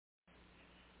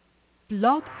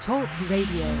Blog Talk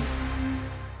Radio.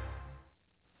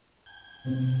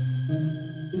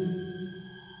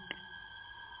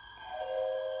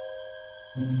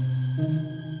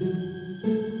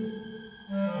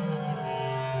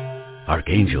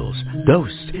 Archangels,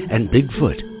 ghosts, and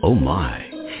Bigfoot, oh my.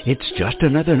 It's just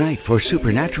another night for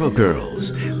Supernatural Girls.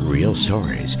 Real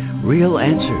stories, real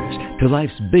answers to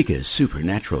life's biggest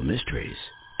supernatural mysteries.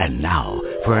 And now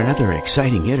for another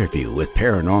exciting interview with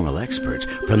paranormal experts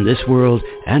from this world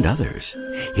and others.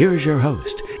 Here's your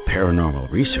host, paranormal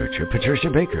researcher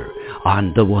Patricia Baker,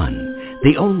 on the one,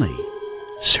 the only,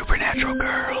 Supernatural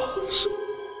Girls.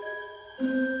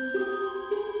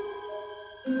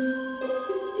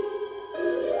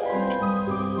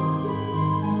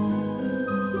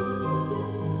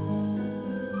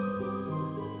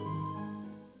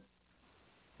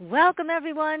 Welcome,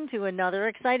 everyone, to another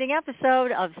exciting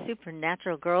episode of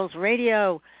Supernatural Girls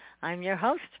Radio. I'm your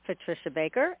host, Patricia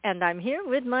Baker, and I'm here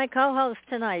with my co-host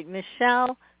tonight,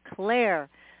 Michelle Claire.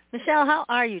 Michelle, how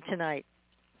are you tonight?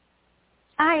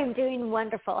 I am doing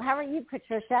wonderful. How are you,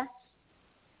 Patricia?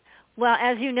 Well,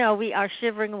 as you know, we are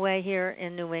shivering away here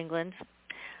in New England,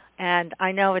 and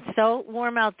I know it's so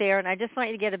warm out there, and I just want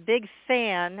you to get a big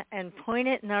fan and point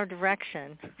it in our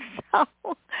direction.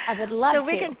 I would love so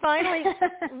we can finally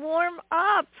warm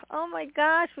up. Oh, my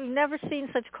gosh, we've never seen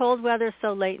such cold weather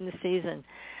so late in the season.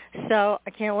 So I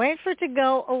can't wait for it to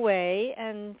go away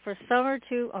and for summer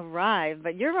to arrive.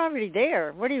 But you're already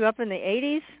there. What are you, up in the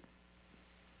 80s?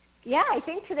 Yeah, I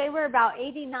think today we're about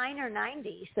 89 or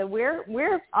 90. So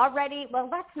we're already, well,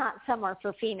 that's not summer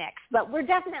for Phoenix, but we're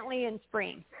definitely in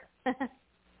spring.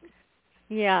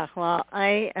 Yeah, well,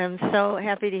 I am so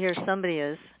happy to hear somebody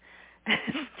is.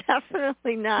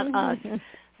 Definitely not us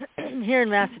here in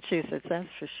Massachusetts, that's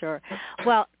for sure.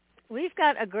 Well, we've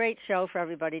got a great show for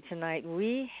everybody tonight.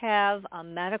 We have a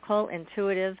medical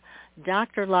intuitive.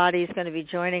 Dr. Lotte is going to be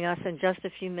joining us in just a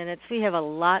few minutes. We have a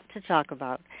lot to talk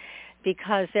about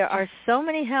because there are so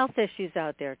many health issues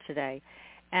out there today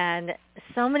and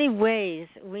so many ways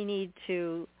we need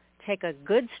to take a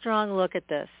good, strong look at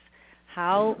this,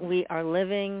 how we are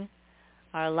living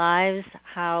our lives,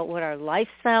 what our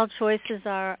lifestyle choices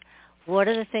are, what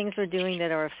are the things we're doing that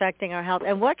are affecting our health,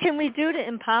 and what can we do to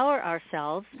empower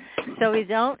ourselves so we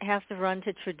don't have to run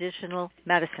to traditional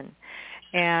medicine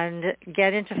and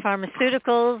get into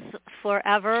pharmaceuticals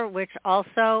forever, which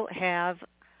also have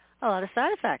a lot of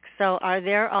side effects. So are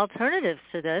there alternatives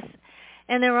to this?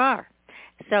 And there are.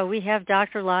 So we have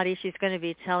Dr. Lotte. She's going to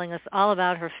be telling us all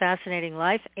about her fascinating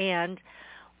life and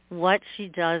what she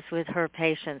does with her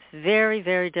patients. Very,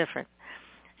 very different.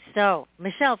 So,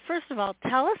 Michelle, first of all,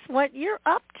 tell us what you're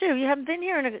up to. You haven't been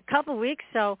here in a couple of weeks,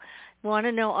 so want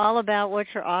to know all about what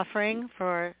you're offering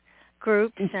for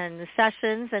groups and the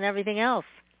sessions and everything else.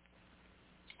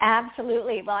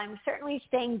 Absolutely. Well, I'm certainly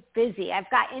staying busy. I've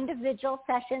got individual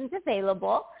sessions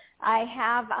available. I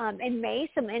have, in May,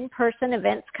 some in-person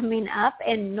events coming up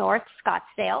in North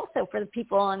Scottsdale. So for the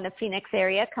people in the Phoenix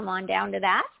area, come on down to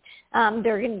that.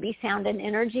 There are going to be sound and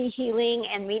energy healing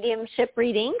and mediumship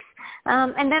readings.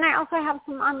 And then I also have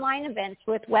some online events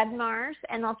with webinars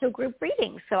and also group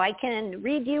readings. So I can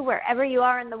read you wherever you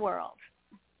are in the world.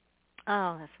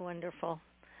 Oh, that's wonderful.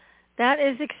 That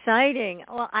is exciting.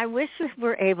 Well, I wish you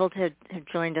were able to have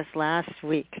joined us last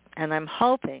week, and I'm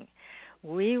hoping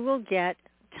we will get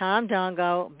Tom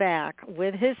Dongo back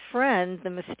with his friend, the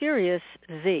mysterious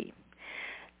Z,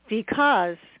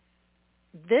 because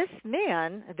this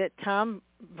man that Tom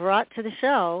brought to the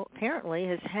show apparently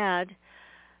has had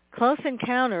close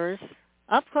encounters,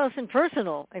 up close and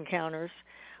personal encounters,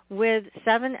 with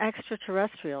 7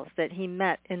 extraterrestrials that he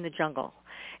met in the jungle.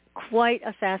 Quite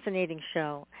a fascinating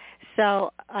show.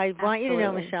 So I want you to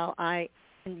know, Michelle, I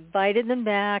invited them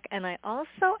back, and I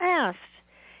also asked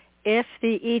if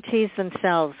the ETs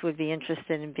themselves would be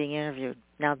interested in being interviewed.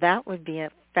 Now, that would be a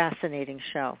fascinating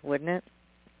show, wouldn't it?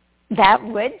 That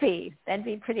would be. That'd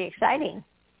be pretty exciting.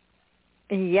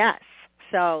 Yes.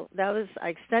 So I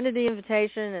extended the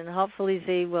invitation, and hopefully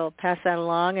Z will pass that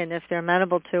along, and if they're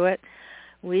amenable to it,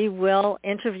 we will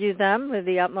interview them with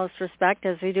the utmost respect,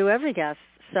 as we do every guest.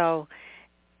 So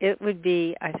it would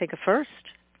be, I think, a first,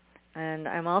 and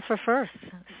I'm all for first.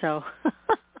 So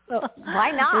well,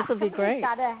 why not? This will be great.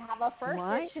 Got to have a first.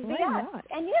 Why? It should be Why us not?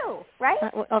 and you, right?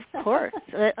 Of course.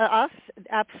 Us,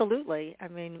 absolutely. I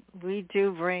mean, we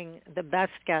do bring the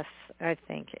best guests, I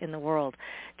think, in the world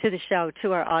to the show,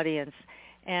 to our audience.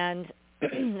 And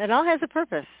it all has a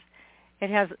purpose.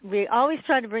 We always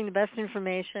try to bring the best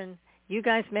information. You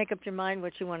guys make up your mind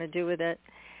what you want to do with it,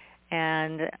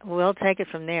 and we'll take it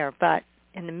from there. But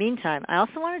in the meantime, I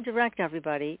also want to direct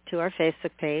everybody to our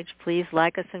Facebook page. Please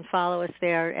like us and follow us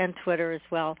there, and Twitter as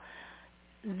well.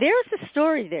 There's a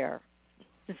story there.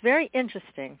 It's very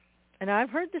interesting, and I've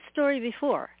heard this story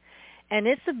before, and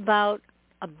it's about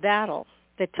a battle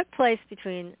that took place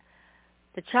between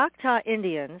the Choctaw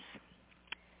Indians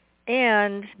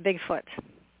and Bigfoot.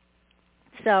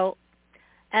 So,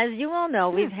 as you all know,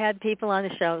 we've had people on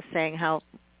the show saying how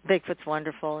Bigfoot's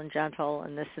wonderful and gentle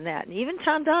and this and that. And even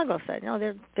Tom Dongo said, no,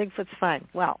 Bigfoot's fine.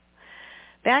 Well,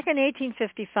 back in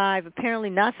 1855, apparently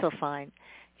not so fine.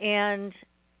 And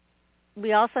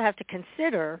we also have to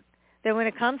consider that when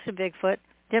it comes to Bigfoot,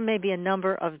 there may be a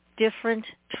number of different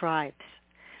tribes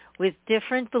with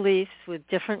different beliefs, with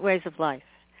different ways of life.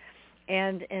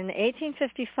 And in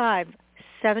 1855,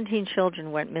 17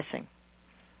 children went missing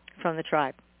from the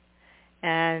tribe.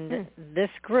 And this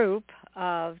group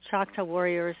of Choctaw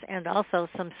warriors and also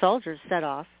some soldiers set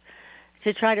off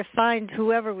to try to find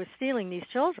whoever was stealing these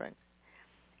children.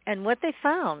 And what they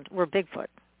found were Bigfoot.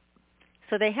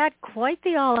 So they had quite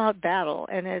the all-out battle,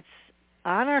 and it's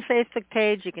on our Facebook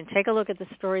page. You can take a look at the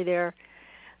story there.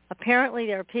 Apparently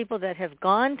there are people that have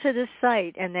gone to this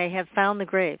site, and they have found the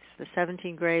graves, the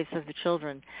 17 graves of the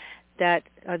children. That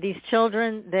these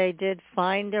children, they did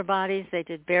find their bodies, they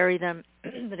did bury them,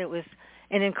 but it was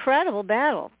an incredible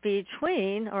battle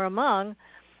between or among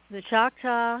the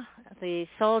Choctaw, the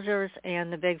soldiers,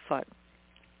 and the Bigfoot.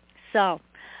 So,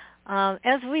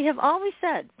 as we have always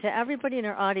said to everybody in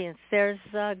our audience, there's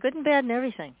good and bad in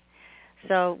everything.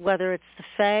 So whether it's the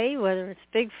Fae, whether it's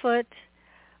Bigfoot,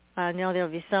 I know there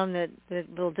will be some that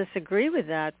will disagree with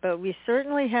that, but we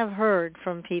certainly have heard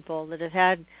from people that have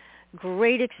had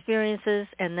great experiences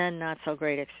and then not so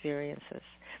great experiences.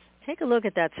 Take a look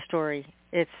at that story.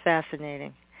 It's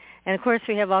fascinating. And, of course,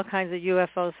 we have all kinds of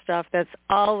UFO stuff that's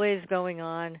always going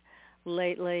on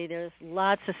lately. There's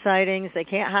lots of sightings. They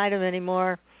can't hide them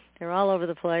anymore. They're all over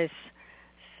the place.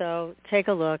 So take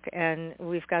a look, and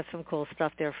we've got some cool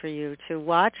stuff there for you to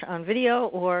watch on video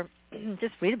or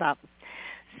just read about.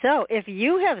 So if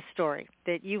you have a story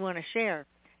that you want to share,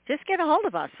 just get a hold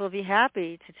of us. We'll be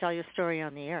happy to tell your story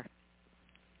on the air.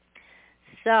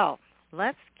 So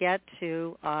let's get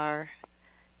to our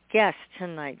guest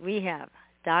tonight. We have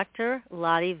Dr.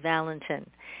 Lotte Valentin.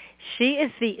 She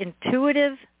is the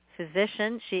intuitive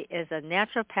physician. She is a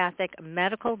naturopathic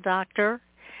medical doctor.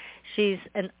 She's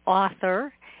an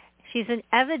author. She's an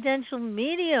evidential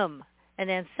medium, an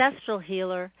ancestral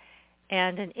healer,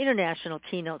 and an international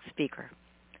keynote speaker.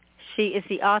 She is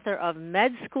the author of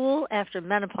Med School After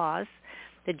Menopause,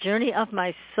 The Journey of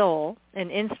My Soul, an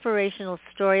inspirational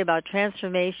story about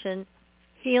transformation,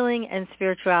 healing, and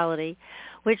spirituality,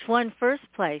 which won first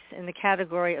place in the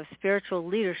category of spiritual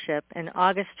leadership in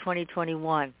August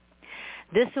 2021.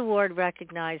 This award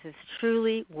recognizes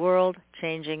truly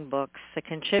world-changing books that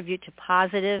contribute to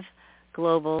positive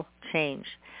global change.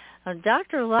 Now,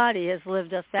 Dr. Lotte has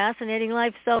lived a fascinating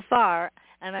life so far,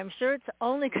 and I'm sure it's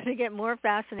only going to get more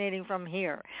fascinating from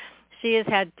here. She has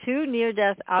had 2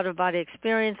 near-death out-of-body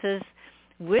experiences,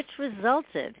 which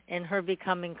resulted in her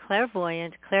becoming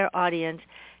clairvoyant, clairaudient,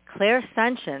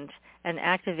 clairsentient, and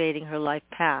activating her life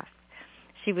path.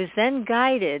 She was then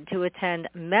guided to attend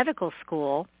medical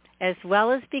school as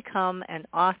well as become an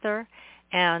author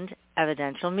and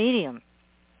evidential medium.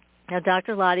 Now,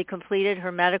 Dr. Lotte completed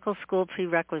her medical school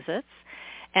prerequisites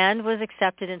and was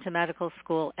accepted into medical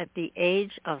school at the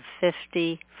age of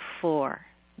 54.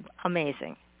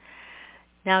 Amazing.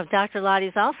 Now, Dr. Lotte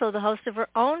is also the host of her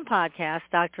own podcast,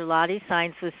 Dr. Lotte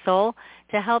Science with Soul,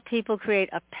 to help people create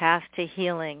a path to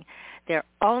healing their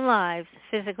own lives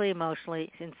physically,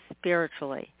 emotionally, and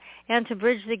spiritually, and to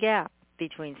bridge the gap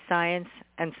between science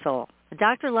and soul.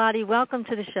 Dr. Lotte, welcome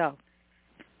to the show.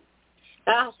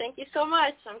 Oh, thank you so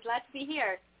much. I'm glad to be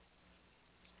here.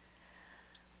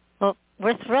 Well,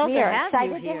 we're thrilled to have you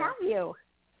here. We're excited to have you.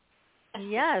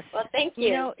 Yes. Well, thank you.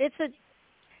 You know, it's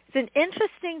an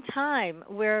interesting time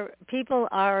where people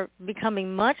are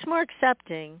becoming much more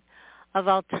accepting of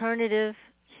alternative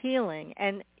healing,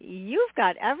 and you've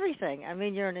got everything. I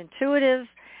mean, you're an intuitive,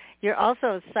 you're also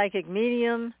a psychic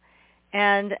medium,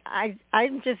 and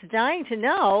I'm just dying to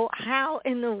know how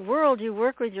in the world you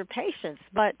work with your patients.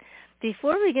 But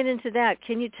before we get into that,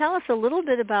 can you tell us a little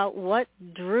bit about what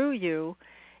drew you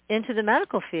into the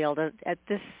medical field in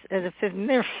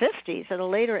their 50s, at a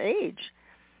later age?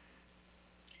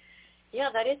 Yeah,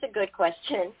 that is a good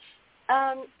question.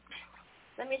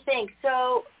 Let me think.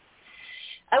 So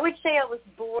I would say I was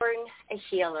born a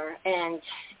healer, and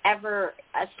as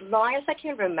long as I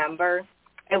can remember,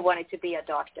 I wanted to be a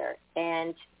doctor.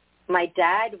 And my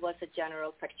dad was a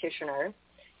general practitioner,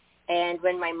 And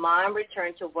when my mom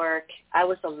returned to work, I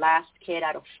was the last kid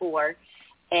out of 4,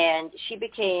 and she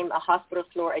became a hospital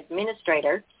floor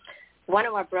administrator. One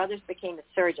of our brothers became a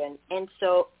surgeon. And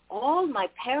so all my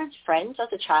parents' friends as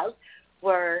a child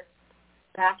were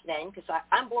back then, because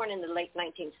I'm born in the late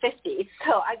 1950s,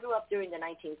 so I grew up during the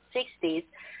 1960s.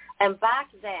 And back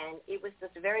then, it was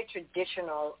just very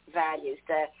traditional values.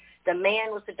 The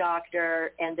man was the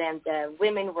doctor, and then the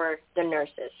women were the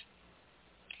nurses.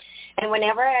 And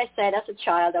whenever I said as a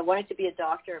child I wanted to be a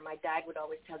doctor, my dad would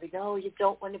always tell me, no, you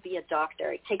don't want to be a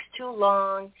doctor. It takes too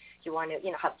long. You want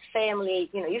to, have a family.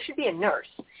 You should be a nurse.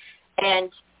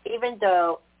 And even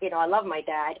though, I love my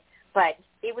dad, but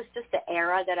it was just the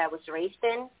era that I was raised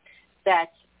in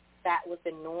that was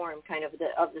the norm kind of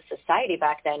the society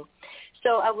back then.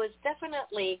 So I was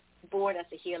definitely born as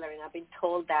a healer, and I've been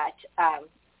told that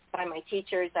by my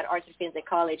teachers at Arthur Findlay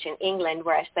College in England,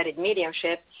 where I studied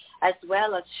mediumship, as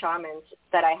well as shamans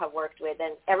that I have worked with.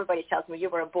 And everybody tells me, you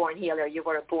were a born healer, you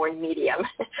were a born medium.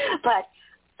 But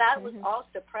that was all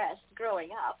suppressed growing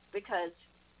up because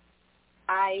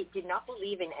I did not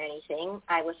believe in anything.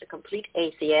 I was a complete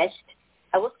atheist.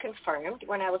 I was confirmed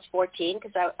when I was 14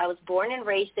 because I was born and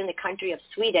raised in the country of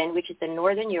Sweden, which is in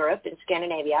Northern Europe in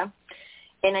Scandinavia.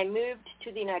 And I moved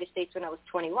to the United States when I was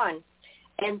 21.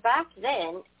 And back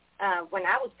then, when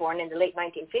I was born in the late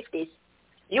 1950s,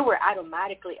 you were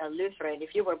automatically a Lutheran.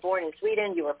 If you were born in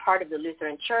Sweden, you were part of the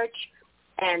Lutheran Church.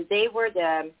 And they were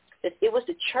it was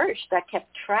the church that kept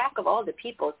track of all the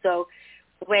people. So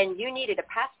when you needed a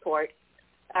passport,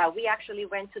 we actually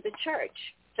went to the church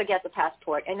to get the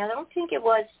passport. And I think it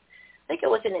was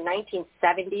in the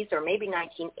 1970s or maybe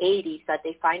 1980s that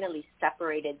they finally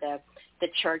separated the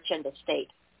church and the state.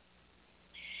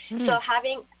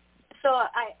 So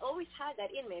I always had that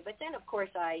in me. But then, of course,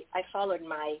 I followed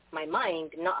my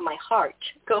mind, not my heart,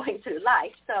 going through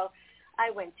life. So I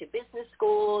went to business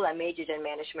school. I majored in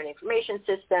management information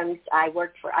systems. I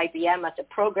worked for IBM as a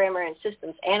programmer and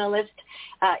systems analyst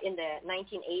in the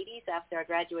 1980s after I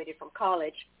graduated from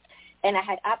college. And I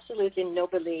had absolutely no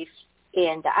belief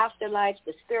in the afterlife,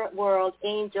 the spirit world,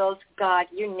 angels, God,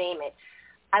 you name it.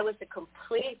 I was a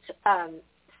complete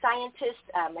scientist,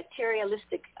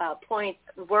 materialistic point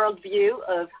worldview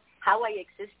of how I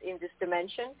exist in this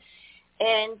dimension.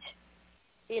 And,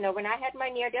 when I had my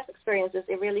near-death experiences,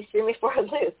 it really threw me for a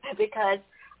loop because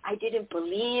I didn't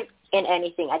believe in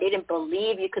anything. I didn't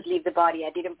believe you could leave the body.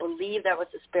 I didn't believe there was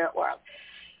a spirit world.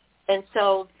 And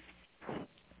so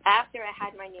after I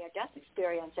had my near-death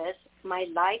experiences, my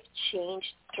life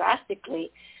changed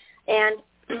drastically. And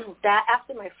that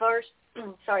after my first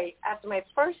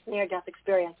near-death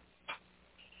experience,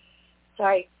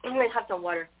 I'm going to have some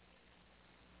water.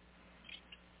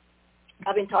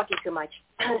 I've been talking too much.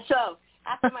 So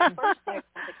after my first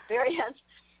near-death experience,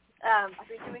 I've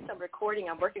been doing some recording.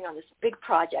 I'm working on this big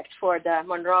project for the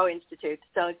Monroe Institute.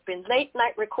 So it's been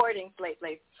late-night recordings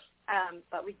lately,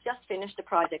 but we just finished the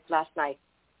project last night.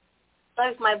 So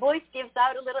if my voice gives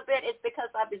out a little bit, it's because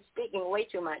I've been speaking way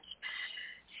too much.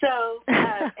 So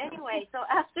anyway, so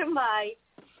after my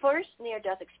first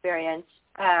near-death experience,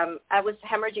 I was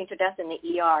hemorrhaging to death in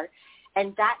the ER.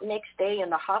 And that next day in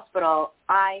the hospital,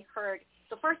 I heard,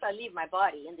 so first I leave my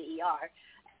body in the ER.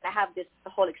 I have this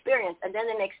whole experience. And then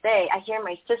the next day, I hear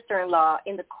my sister-in-law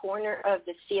in the corner of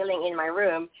the ceiling in my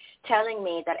room telling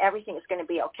me that everything is going to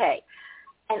be okay.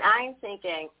 And I'm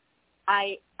thinking,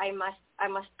 I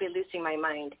must be losing my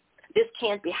mind. This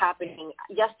can't be happening.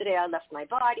 Yesterday I left my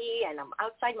body and I'm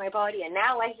outside my body, and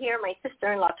now I hear my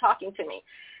sister-in-law talking to me.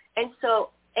 And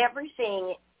so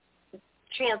everything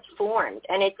transformed,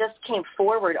 and it just came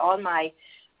forward, all my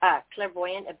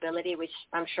clairvoyant ability, which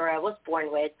I'm sure I was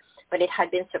born with, but it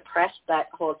had been suppressed that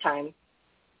whole time.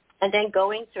 And then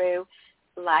going through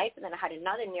life, and then I had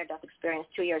another near-death experience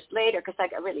 2 years later because I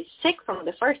got really sick from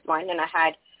the first one, and I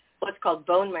had what's called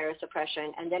bone marrow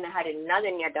suppression, and then I had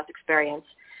another near-death experience.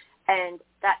 And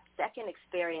that second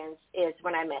experience is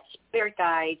when I met spirit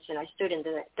guides, and I stood in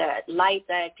the light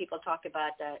that people talk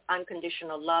about, the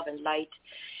unconditional love and light.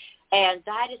 And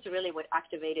that is really what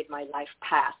activated my life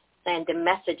path and the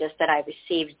messages that I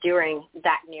received during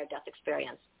that near-death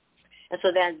experience. And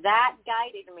so then that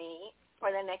guided me for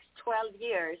the next 12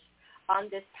 years on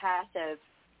this path of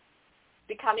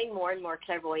becoming more and more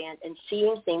clairvoyant and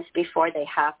seeing things before they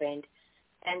happened.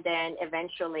 And then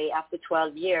eventually, after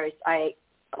 12 years,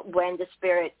 when the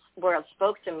spirit world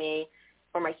spoke to me,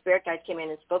 or my spirit guide came in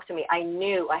and spoke to me, I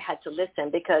knew I had to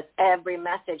listen because every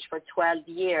message for 12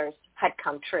 years had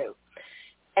come true.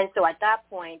 And so at that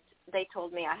point, they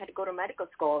told me I had to go to medical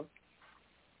school.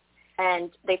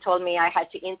 And they told me I had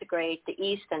to integrate the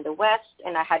East and the West,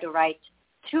 and I had to write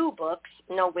 2 books.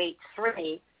 No, wait,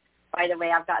 3. By the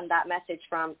way, I've gotten that message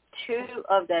from 2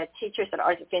 of the teachers at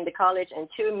N.M.D College and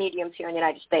 2 mediums here in the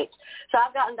United States. So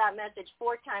I've gotten that message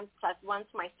 4 times plus once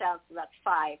myself, so that's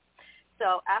 5.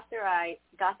 So after I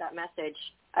got that message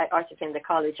at N.M.D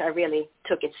College, I really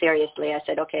took it seriously. I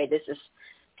said, okay, this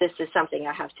is something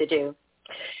I have to do.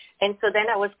 And so then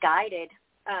I was guided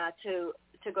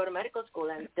to go to medical school,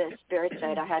 and the Spirit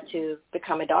said I had to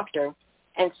become a doctor.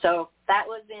 And so that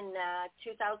was in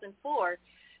 2004.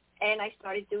 And I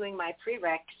started doing my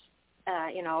prereqs,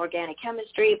 organic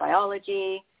chemistry,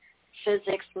 biology,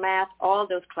 physics, math, all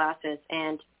those classes.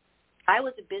 And I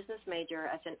was a business major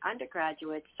as an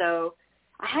undergraduate, so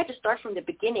I had to start from the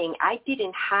beginning. I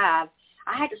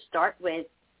had to start with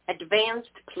advanced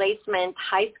placement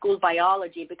high school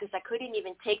biology because I couldn't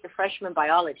even take the freshman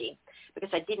biology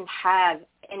because I didn't have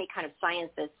any kind of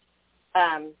sciences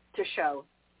to show.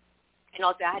 And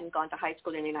also I hadn't gone to high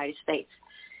school in the United States.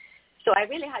 So I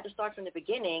really had to start from the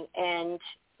beginning,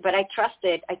 but I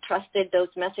trusted those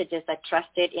messages. I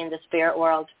trusted in the spirit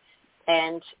world,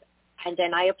 and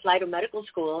then I applied to medical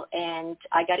school, and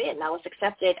I got in. I was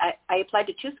accepted. I applied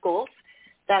to 2 schools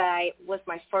that was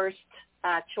my first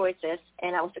choices,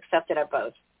 and I was accepted at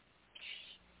both.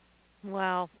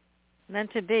 Wow,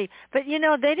 meant to be. But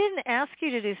they didn't ask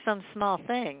you to do some small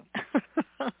thing.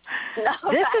 No,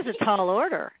 this is a tall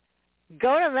order.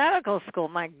 Go to medical school.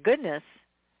 My goodness.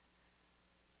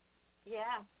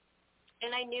 Yeah,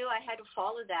 and I knew I had to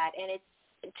follow that, and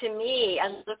to me, I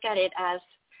look at it as,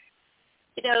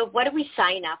 what do we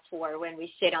sign up for when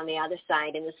we sit on the other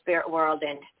side in the spirit world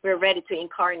and we're ready to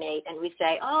incarnate, and we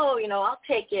say, I'll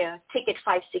take you ticket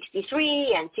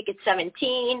 563 and ticket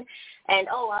 17, and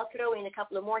I'll throw in a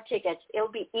couple of more tickets.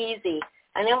 It'll be easy.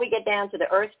 And then we get down to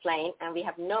the earth plane, and we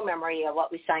have no memory of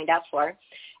what we signed up for,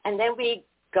 and then we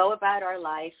go about our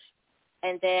life.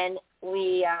 And then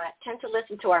we tend to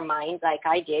listen to our mind like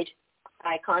I did.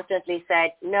 I constantly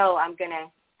said, no,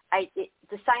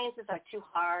 the sciences are too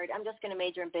hard. I'm just going to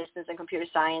major in business and computer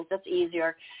science. That's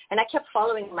easier. And I kept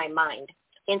following my mind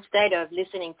instead of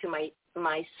listening to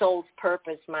my soul's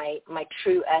purpose, my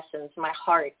true essence, my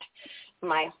heart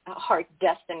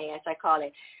destiny, as I call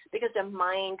it, because the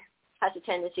mind has a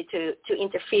tendency to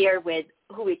interfere with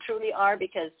who we truly are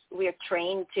because we are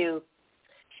trained to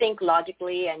think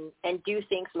logically and do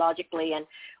things logically, and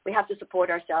we have to support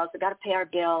ourselves. We've got to pay our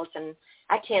bills, and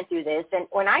I can't do this. And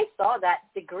when I saw that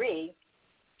degree,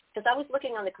 because I was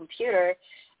looking on the computer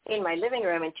in my living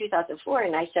room in 2004,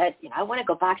 and I said, I want to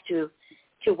go back to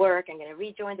work. I'm going to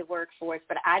rejoin the workforce,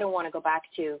 but I don't want to go back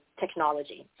to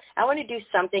technology. I want to do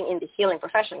something in the healing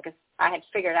profession because I had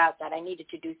figured out that I needed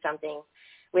to do something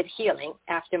with healing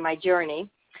after my journey.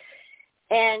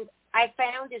 And I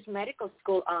found this medical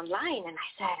school online, and I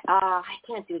said, I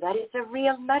can't do that. It's a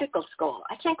real medical school.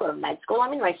 I can't go to med school.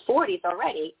 I'm in my 40s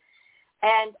already.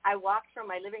 And I walked from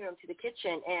my living room to the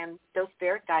kitchen, and those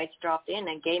spirit guides dropped in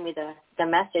and gave me the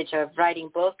message of writing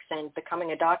books and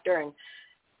becoming a doctor. And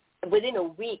within a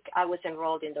week, I was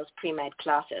enrolled in those pre-med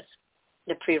classes,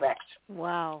 the prereqs.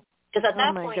 Wow. Because at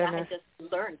that point, goodness. I had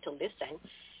just learned to listen.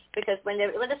 Because when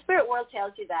the spirit world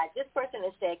tells you that this person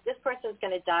is sick, this person is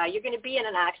going to die, you're going to be in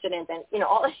an accident, and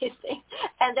all of these things,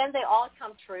 and then they all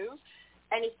come true,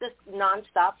 and it's just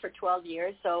nonstop for 12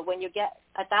 years. So when you get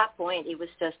at that point, it was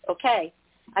just okay,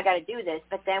 I got to do this.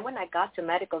 But then when I got to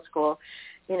medical school,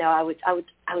 I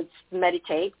would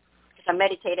meditate, because I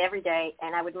meditate every day,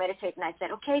 and I would meditate, and I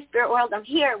said, okay, spirit world, I'm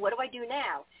here. What do I do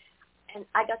now? And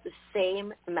I got the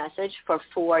same message for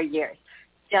 4 years.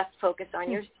 Just focus on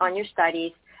your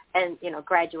studies. And,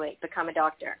 graduate, become a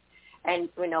doctor. And,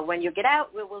 when you get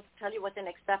out, we will tell you what the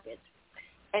next step is.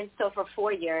 And so for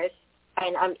 4 years,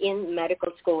 and I'm in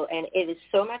medical school, and it is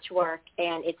so much work,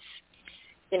 and it's,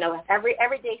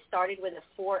 every day started with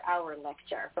a 4-hour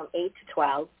lecture from 8 to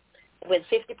 12 with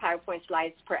 50 PowerPoint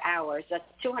slides per hour. So that's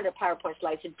 200 PowerPoint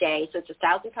slides a day. So it's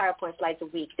 1,000 PowerPoint slides a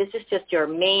week. This is just your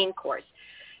main course.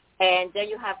 And then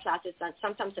you have classes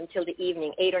sometimes until the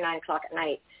evening, 8 or 9 o'clock at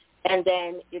night. And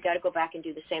then you got to go back and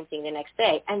do the same thing the next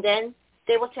day. And then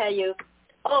they will tell you,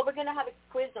 we're going to have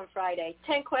a quiz on Friday,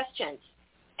 10 questions.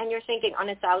 And you're thinking, on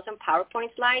 1,000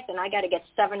 PowerPoint slides, and I got to get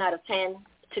 7 out of 10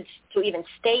 to even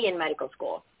stay in medical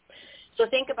school. So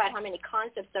think about how many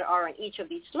concepts there are on each of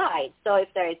these slides. So if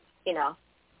there's,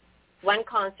 1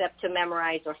 concept to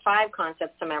memorize or 5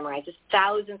 concepts to memorize, there's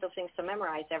thousands of things to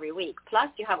memorize every week. Plus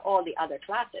you have all the other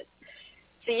classes.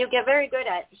 So you get very good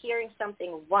at hearing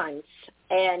something once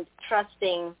and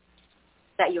trusting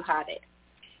that you have it.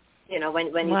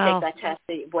 When you take that test,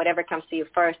 whatever comes to you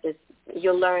first is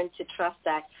you'll learn to trust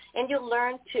that. And you'll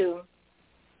learn to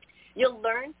You'll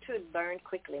learn to learn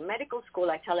quickly. Medical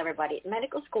school, I tell everybody,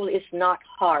 medical school is not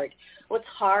hard. What's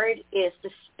hard is the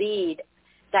speed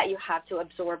that you have to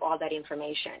absorb all that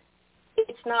information.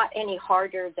 It's not any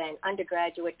harder than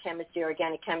undergraduate chemistry,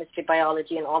 organic chemistry,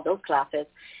 biology, and all those classes.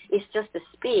 It's just the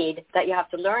speed that you have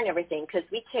to learn everything, because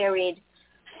we carried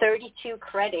 32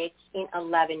 credits in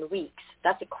 11 weeks.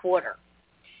 That's a quarter.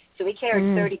 So we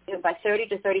carried 30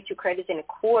 to 32 credits in a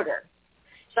quarter.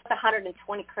 So that's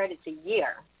 120 credits a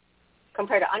year.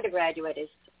 Compared to undergraduate is,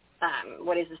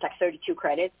 like 32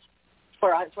 credits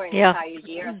for an entire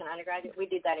year as an undergraduate. We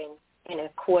did that in a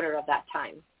quarter of that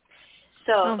time.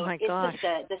 So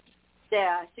it's just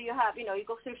so you have, you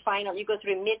go through you go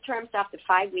through midterms after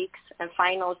 5 weeks and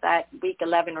finals at week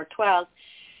 11 or 12,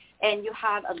 and you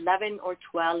have 11 or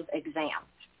 12 exams.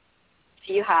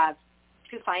 So you have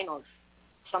 2 finals,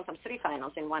 sometimes 3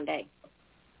 finals in one day.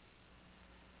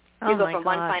 You go from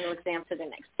one final exam to the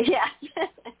next. Yeah,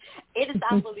 it is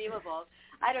unbelievable.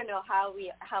 I don't know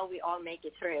how we all make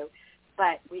it through,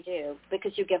 but we do,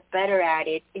 because you get better at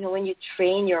it. When you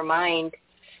train your mind,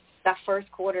 that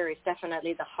first quarter is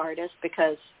definitely the hardest,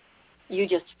 because you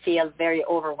just feel very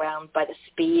overwhelmed by the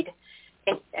speed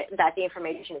that the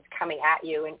information is coming at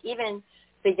you. And even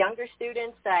the younger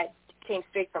students that came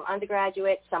straight from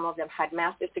undergraduate, some of them had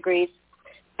master's degrees,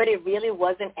 but it really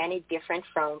wasn't any different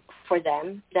for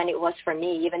them than it was for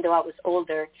me, even though I was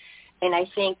older. And I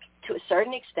think to a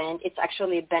certain extent, it's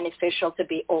actually beneficial to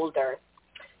be older,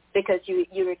 because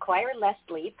you require less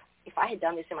sleep. If I had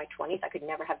done this in my 20s, I could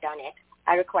never have done it.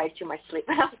 I required too much sleep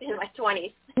when I was in my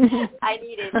 20s. I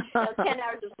needed 10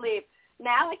 hours of sleep.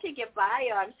 Now I can get by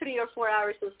on 3 or 4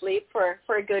 hours of sleep for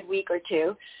a good week or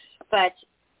two. But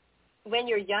when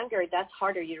you're younger, that's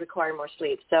harder. You require more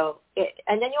sleep.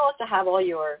 And then you also have all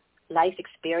your life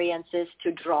experiences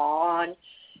to draw on.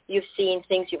 You've seen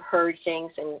things, you've heard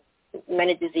things, and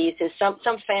many diseases. Some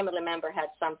family member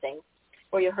had something,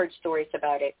 or you heard stories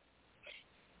about it.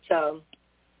 So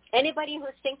anybody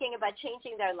who's thinking about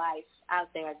changing their life out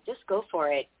there, just go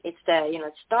for it. It's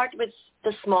start with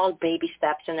the small baby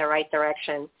steps in the right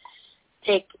direction.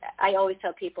 I always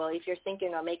tell people, if you're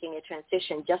thinking of making a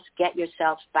transition, just get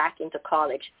yourself back into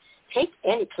college. Take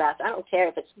any class. I don't care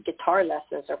if it's guitar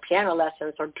lessons or piano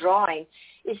lessons or drawing.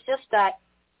 It's just that,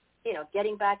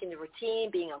 getting back in the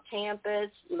routine, being on campus,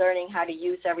 learning how to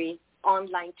use every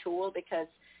online tool, because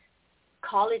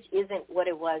college isn't what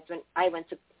it was when I went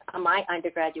to my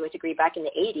undergraduate degree back in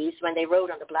the 80s, when they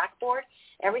wrote on the blackboard.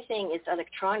 Everything is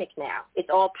electronic now. It's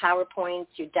all PowerPoints.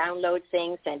 You download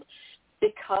things, and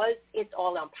because it's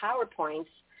all on PowerPoints,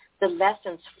 the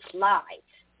lessons fly.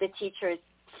 The teachers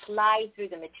fly through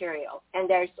the material, and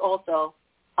there's also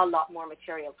a lot more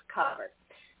material to cover.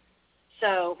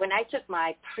 So when I took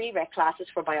my pre-req classes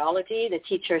for biology, the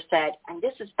teacher said, and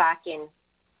this is back in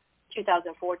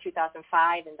 2004,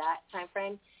 2005, in that time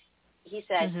frame, he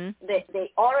said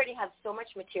they already have so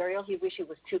much material, he wished it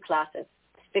was 2 classes,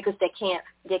 because they can't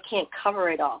cover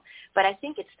it all. But I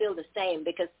think it's still the same,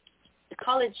 because the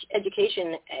college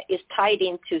education is tied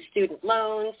into student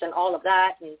loans and all of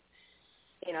that. And,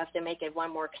 if they make it one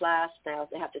more class, now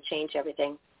they have to change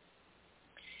everything.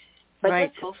 But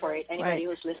just go for it. Anybody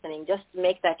who's listening, just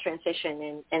make that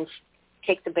transition and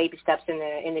take the baby steps in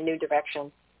the new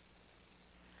direction.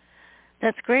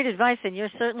 That's great advice, and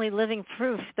you're certainly living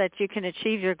proof that you can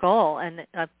achieve your goal, and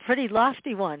a pretty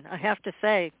lofty one, I have to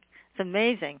say. It's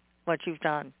amazing what you've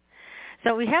done.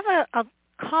 So we have a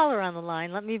caller on the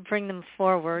line. Let me bring them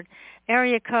forward.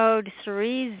 Area code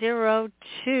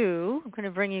 302. I'm going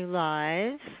to bring you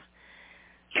live.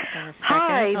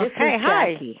 Hi, this is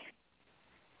Jackie.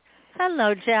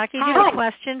 Hello, Jackie. Do you have a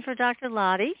question for Dr.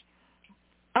 Lotte?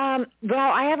 Well,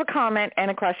 I have a comment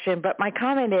and a question, but my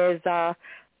comment is, I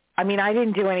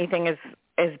didn't do anything as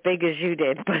big as you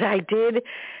did, but I did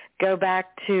go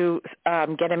back to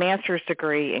get a master's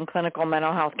degree in clinical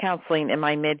mental health counseling in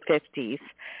my mid-50s.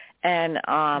 And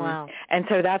and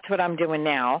so that's what I'm doing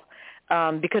now,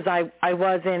 because I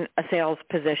was in a sales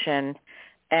position,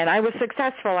 and I was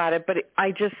successful at it, but it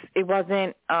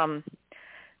wasn't as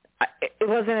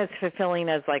fulfilling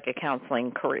as like a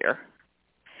counseling career.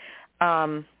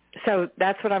 So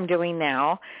that's what I'm doing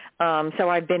now. So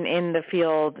I've been in the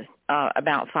field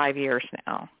about 5 years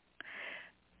now,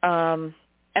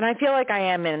 and I feel like I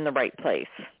am in the right place.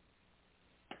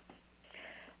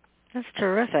 That's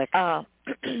terrific.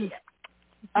 You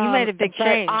made a big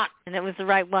change, and it was the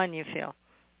right one, you feel?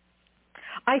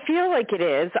 I feel like it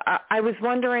is. I was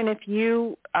wondering if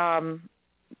you,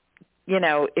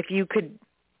 if you could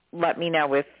let me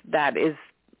know if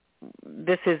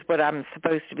this is what I'm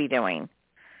supposed to be doing.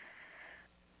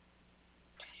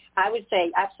 I would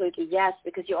say absolutely yes,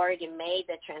 because you already made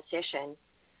the transition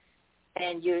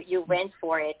and you went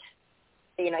for it,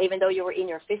 even though you were in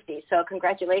your 50s. So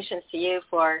congratulations to you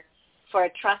for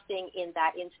trusting in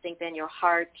that instinct and your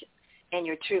heart and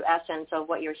your true essence of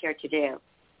what you're here to do.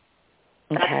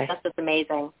 Okay. That's just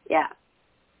amazing. Yeah.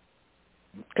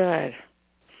 Good.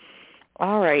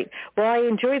 All right. Well, I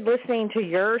enjoyed listening to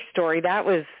your story.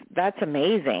 That's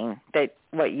amazing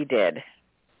what you did.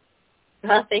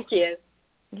 Well, thank you.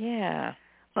 Yeah.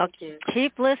 Well,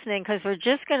 keep listening, because we're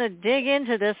just going to dig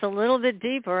into this a little bit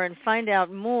deeper and find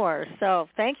out more. So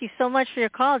thank you so much for your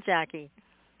call, Jackie.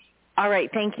 All right.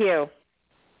 Thank you.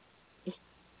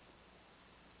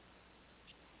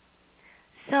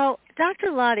 So,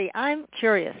 Dr. Lotte, I'm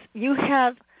curious. You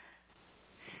have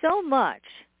so much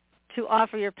to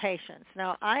offer your patients.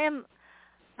 Now, I am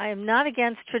not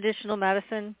against traditional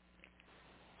medicine.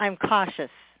 I'm cautious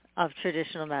of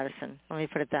traditional medicine. Let me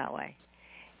put it that way.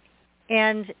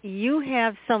 And you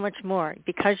have so much more.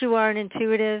 Because you are an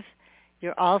intuitive,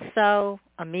 you're also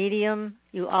a medium.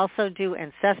 You also do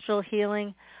ancestral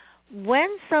healing. When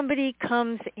somebody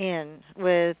comes in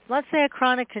with, let's say, a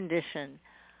chronic condition,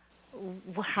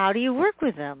 how do you work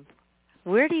with them?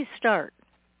 Where do you start?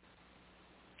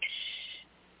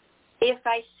 If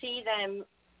I see them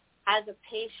as a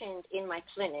patient in my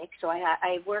clinic, so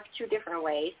I work two different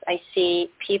ways. I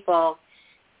see people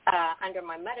under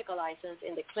my medical license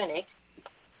in the clinic,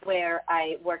 where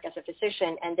I work as a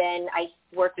physician, and then I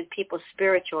work with people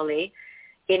spiritually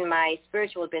in my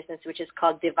spiritual business, which is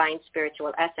called Divine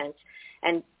Spiritual Essence.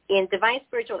 And in Divine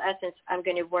Spiritual Essence, I'm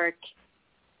going to work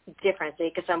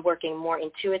differently because I'm working more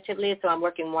intuitively, so I'm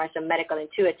working more as a medical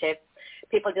intuitive.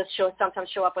 People just sometimes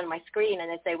show up on my screen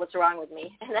and they say, what's wrong with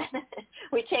me? And then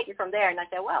we take it from there, and I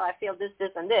say, well, I feel this,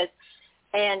 this, and this.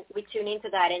 And we tune into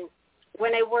that. And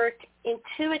when I work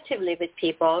intuitively with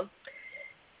people,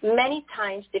 many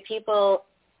times the people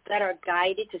that are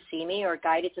guided to see me or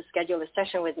guided to schedule a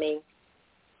session with me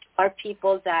are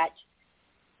people that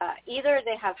either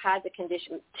they have had the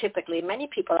condition, typically many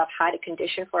people have had a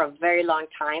condition for a very long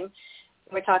time.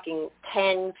 We're talking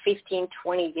 10, 15,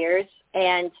 20 years,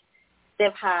 and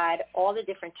they've had all the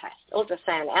different tests,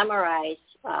 ultrasound, MRIs,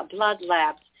 blood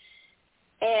labs,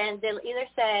 and they'll either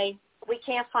say, we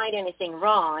can't find anything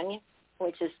wrong,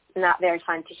 which is not very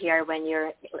fun to hear when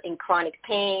you're in chronic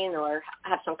pain or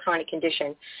have some chronic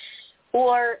condition.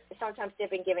 Or sometimes they've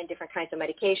been given different kinds of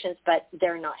medications, but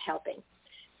they're not helping.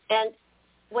 And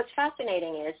what's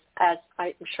fascinating is, as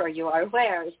I'm sure you are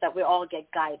aware, is that we all get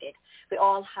guided. We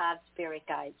all have spirit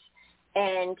guides.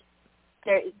 And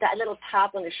there's that little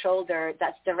tap on the shoulder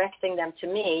that's directing them to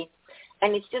me.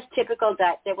 And it's just typical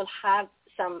that they will have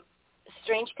some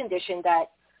strange condition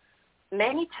that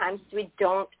many times we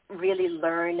don't really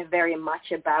learn very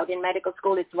much about in medical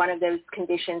school. It's one of those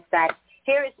conditions that,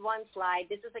 here is one slide,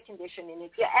 this is a condition, and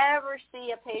if you ever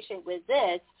see a patient with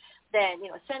this, then,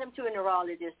 send them to a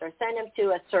neurologist or send them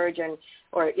to a surgeon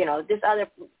or, this other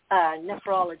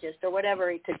nephrologist or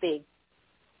whatever it could be.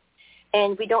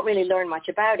 And we don't really learn much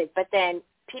about it. But then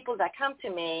people that come to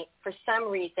me, for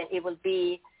some reason, it will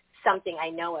be something I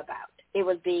know about. It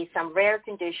will be some rare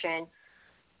condition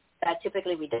that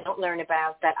typically we don't learn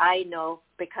about that I know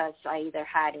because I either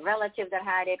had a relative that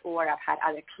had it or I've had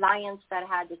other clients that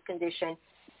had this condition.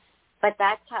 But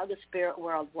that's how the spirit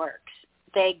world works.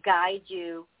 They guide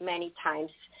you many times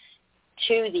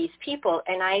to these people.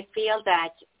 And I feel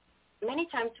that many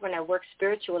times when I work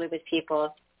spiritually with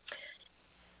people,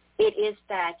 it is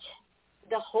that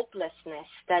the hopelessness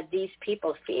that these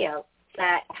people feel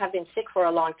that have been sick for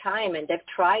a long time and they've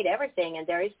tried everything and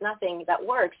there is nothing that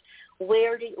works.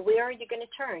 Where are you going to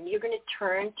turn? You're going to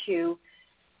turn to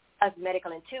a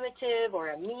medical intuitive or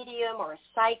a medium or a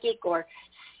psychic or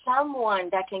someone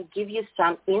that can give you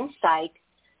some insight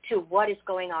to what is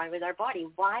going on with our body.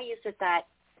 Why is it that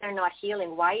they're not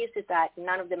healing? Why is it that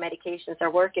none of the medications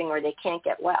are working or they can't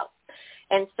get well?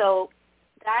 And so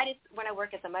that is when I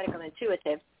work as a medical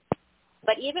intuitive.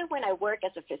 But even when I work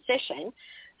as a physician,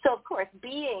 so of course,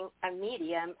 being a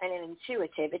medium and an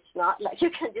intuitive, it's not like you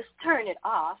can just turn it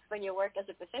off when you work as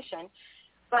a physician.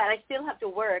 But I still have to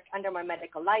work under my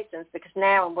medical license because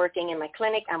now I'm working in my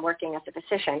clinic, I'm working as a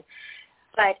physician.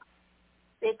 But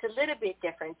it's a little bit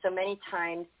different. So many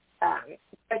times,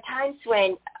 there are times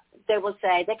when they will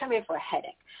say, they come in for a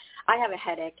headache. I have a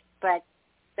headache, but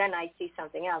then I see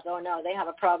something else. Oh, no, they have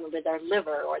a problem with their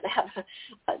liver or they have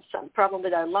some problem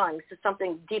with their lungs. So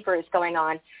something deeper is going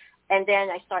on. And then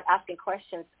I start asking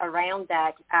questions around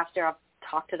that after I've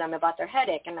talked to them about their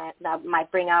headache. And that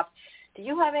might bring up, do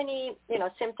you have any,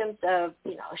 symptoms of,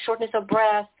 shortness of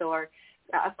breath or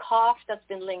a cough that's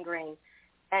been lingering?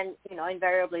 And,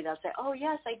 invariably they'll say, oh,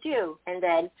 yes, I do. And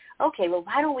then, okay, well,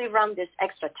 why don't we run this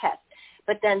extra test?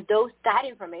 But then that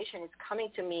information is coming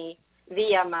to me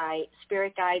via my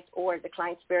spirit guides or the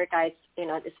client's spirit guides.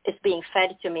 It's being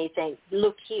fed to me saying,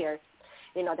 look here,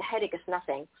 the headache is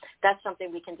nothing. That's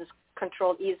something we can just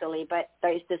control easily, but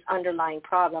there is this underlying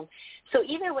problem. So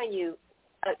even when you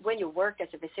work as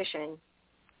a physician,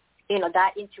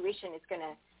 that intuition is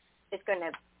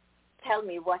gonna tell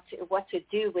me what to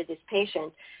do with this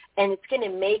patient, and it's gonna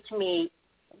make me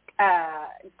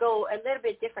go a little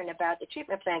bit different about the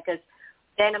treatment plan, because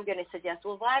then I'm going to suggest,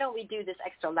 well, why don't we do this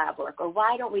extra lab work, or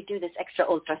why don't we do this extra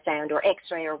ultrasound or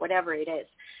X-ray or whatever it is,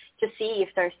 to see if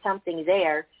there's something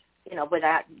there,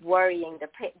 without worrying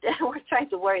we're trying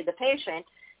to worry the patient,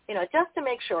 just to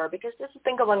make sure, because this has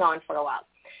been going on for a while.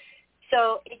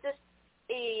 So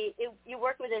you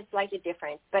work with it slightly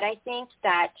different, but I think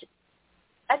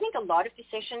a lot of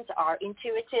physicians are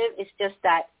intuitive. It's just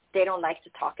that they don't like to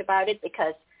talk about it,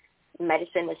 because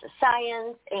medicine is a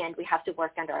science, and we have to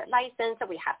work under our license, and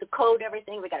we have to code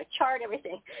everything. We got to chart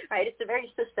everything, right? It's a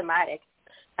very systematic,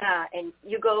 and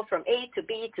you go from A to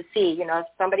B to C. If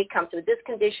somebody comes with this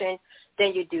condition,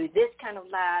 then you do this kind of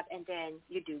lab, and then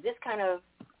you do this kind of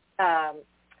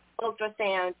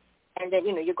ultrasound, and then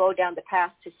you go down the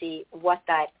path to see what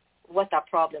that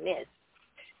problem is.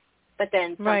 But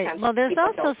then sometimes right. Well, there's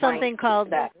also something called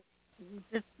that.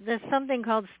 There's something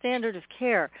called standard of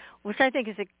care, which I think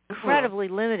is incredibly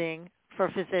limiting for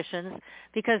physicians,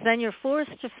 because then you're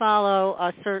forced to follow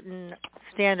a certain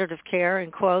standard of care,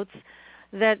 in quotes,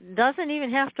 that doesn't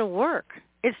even have to work.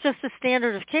 It's just a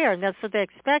standard of care, and that's what they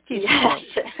expect you to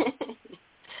do.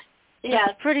 Yes.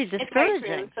 It's pretty discouraging. It's very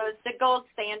true. So it's the gold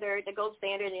standard. The gold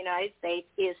standard in the United States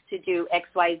is to do X,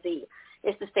 Y, Z.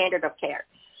 It's the standard of care.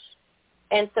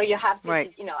 And so you have to, as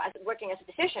working as a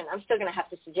physician, I'm still going to have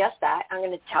to suggest that. I'm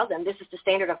going to tell them this is the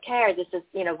standard of care. This is,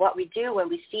 what we do when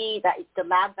we see that the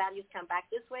lab values come back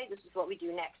this way. This is what we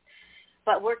do next.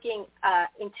 But working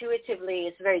intuitively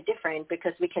is very different,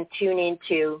 because we can tune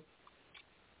into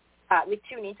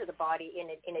the body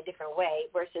in a different way,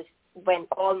 versus when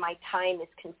all my time is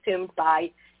consumed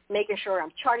by making sure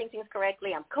I'm charting things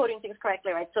correctly, I'm coding things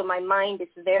correctly, right? So my mind is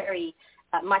very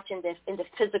much in the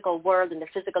physical world, in the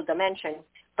physical dimension.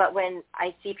 But when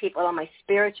I see people on my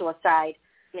spiritual side,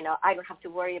 I don't have to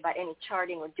worry about any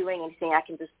charting or doing anything. I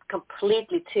can just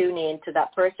completely tune into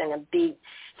that person and be,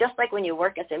 just like when you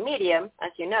work as a medium,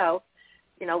 as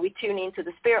we tune into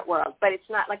the spirit world. But it's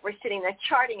not like we're sitting there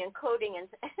charting and coding and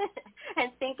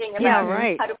and thinking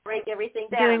about how to break everything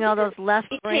down. Doing all those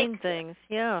left brain things,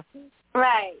 yeah.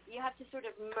 Right. You have to sort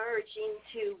of merge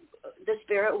into the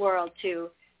spirit world to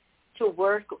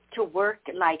work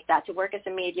like that, to work as a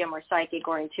medium or psychic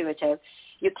or intuitive.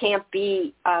 You can't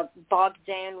be bogged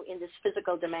down in this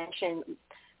physical dimension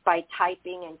by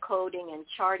typing and coding and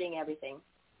charting everything.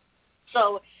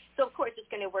 So of course it's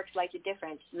going to work slightly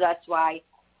different. So that's why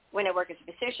when I work as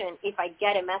a physician, if I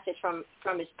get a message from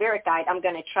a spirit guide, I'm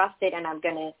going to trust it, and I'm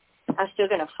still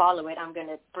going to follow it. I'm going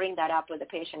to bring that up with the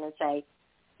patient and say,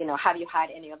 have you had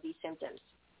any of these symptoms?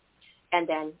 And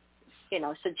then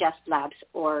suggest labs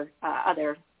or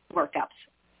other workups.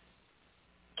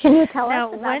 Can you tell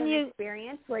us about an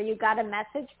experience where you got a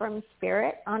message from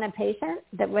spirit on a patient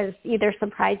that was either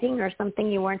surprising or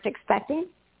something you weren't expecting?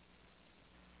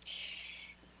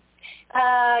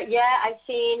 Yeah, I've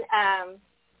seen,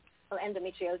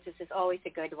 endometriosis is always a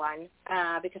good one,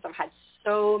 because I've had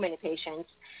so many patients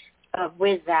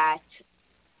with that.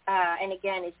 And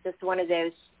again, it's just one of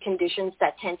those conditions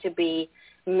that tend to be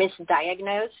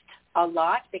misdiagnosed a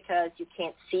lot, because you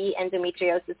can't see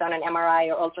endometriosis on an MRI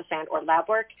or ultrasound or lab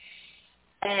work.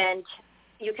 And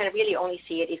you can really only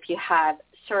see it if you have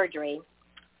surgery.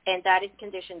 And that is a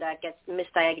condition that gets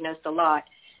misdiagnosed a lot.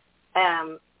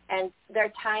 And there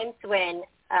are times when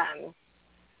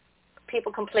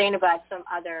people complain about some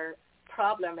other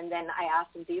problem, and then I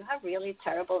ask them, do you have really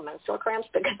terrible menstrual cramps?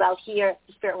 Because I'll hear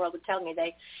the spirit world will tell me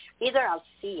either I'll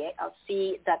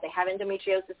see that they have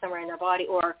endometriosis somewhere in their body,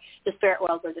 or the spirit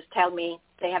world will just tell me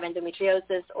they have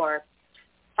endometriosis or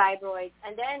fibroids.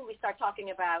 And then we start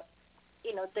talking about,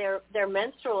 their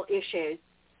menstrual issues.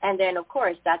 And then, of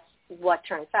course, that's what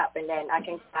turns up. And then I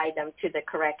can guide them to the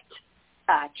correct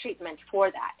treatment for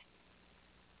that.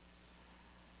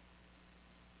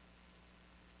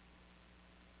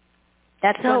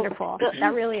 That's wonderful.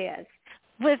 That really is.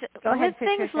 With ahead,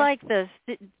 things Patricia. like this,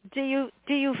 do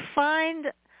you find,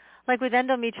 like with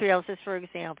endometriosis, for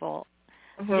example,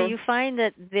 do you find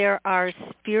that there are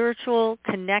spiritual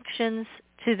connections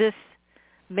to this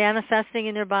manifesting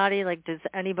in their body? Like, does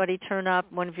anybody turn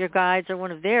up, one of your guides or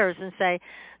one of theirs, and say,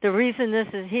 the reason this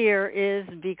is here is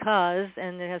because,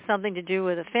 and it has something to do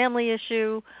with a family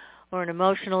issue or an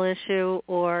emotional issue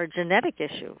or a genetic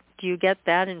issue? Do you get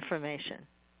that information?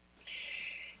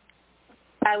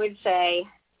 I would say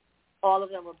all of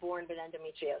them were born with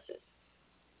endometriosis.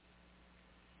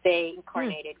 They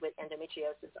incarnated with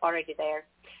endometriosis already there.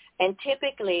 And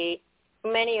typically,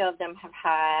 many of them have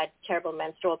had terrible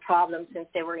menstrual problems since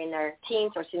they were in their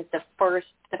teens or since the first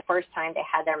time they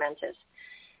had their menses.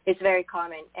 It's very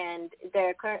common. And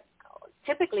they're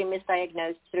typically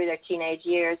misdiagnosed through their teenage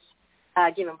years,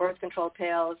 given birth control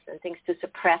pills and things to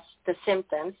suppress the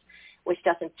symptoms, which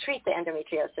doesn't treat the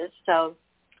endometriosis. So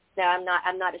now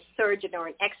I'm not a surgeon or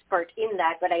an expert in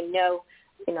that, but I know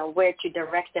where to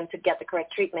direct them to get the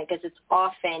correct treatment, because it's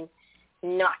often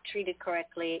not treated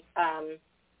correctly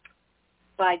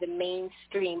by the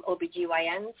mainstream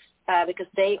OBGYNs, because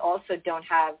they also don't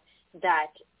have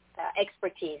that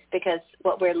expertise, because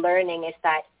what we're learning is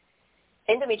that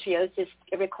endometriosis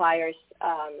requires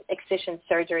excision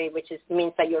surgery, which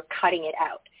means that you're cutting it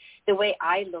out. The way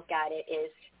I look at it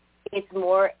is it's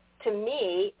more, to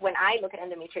me, when I look at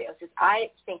endometriosis, I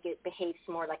think it behaves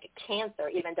more like a cancer,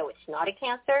 even though it's not a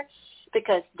cancer,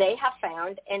 because they have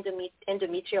found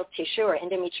endometrial tissue or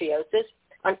endometriosis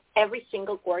on every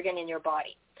single organ in your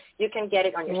body. You can get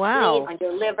it on your spleen, on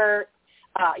your liver.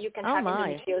 You can have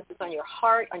endometriosis on your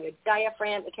heart, on your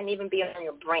diaphragm. It can even be on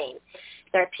your brain.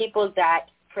 There are people that,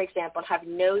 for example, have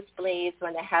nosebleeds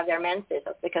when they have their menses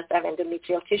because they have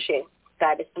endometrial tissue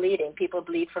that is bleeding. People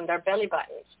bleed from their belly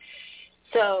buttons.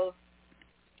 So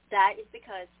that is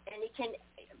because,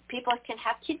 people can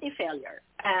have kidney failure,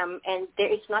 and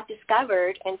it's not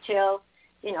discovered until,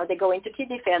 they go into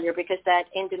kidney failure, because that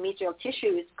endometrial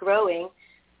tissue is growing.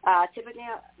 Typically,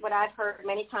 what I've heard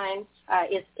many times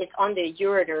is it's on the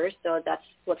ureters, so that's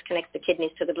what connects the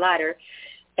kidneys to the bladder,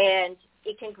 and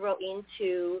it can grow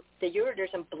into the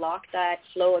ureters and block that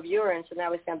flow of urine, so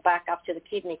now it's going back up to the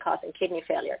kidney, causing kidney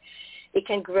failure. It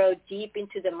can grow deep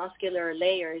into the muscular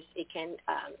layers. It can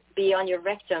be on your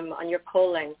rectum, on your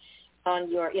colon, on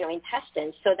your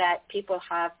intestines, so that people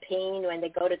have pain when they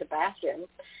go to the bathroom.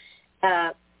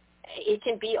 It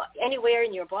can be anywhere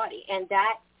in your body, and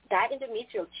that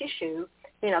endometrial tissue,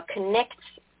 connects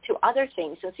to other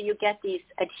things, and so you get these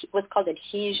what's called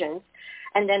adhesions,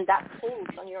 and then that pulls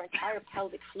on your entire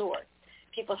pelvic floor.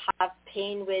 People have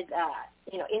pain with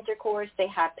intercourse. They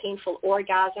have painful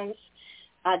orgasms.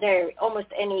 There almost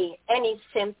any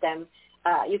symptom.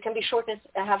 You can be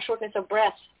have shortness of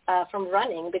breath from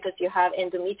running because you have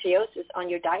endometriosis on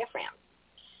your diaphragm.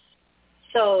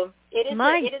 So it is.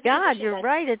 My God, you're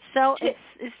right. It's so.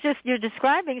 It's just you're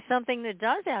describing something that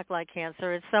does act like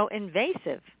cancer. It's so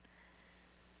invasive.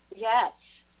 Yes,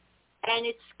 and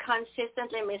it's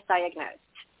consistently misdiagnosed.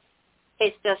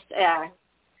 It's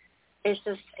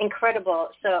just incredible.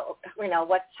 So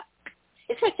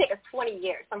it's going to take us 20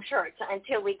 years, I'm sure,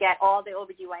 until we get all the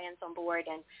OBGYNs on board.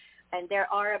 And there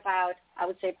are about, I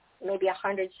would say, maybe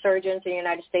 100 surgeons in the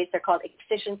United States. They're called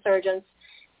excision surgeons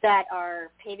that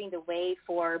are paving the way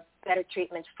for better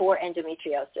treatments for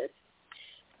endometriosis.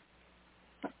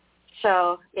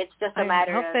 So it's just a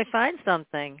matter of... I hope they find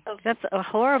something. That's a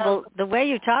horrible... The way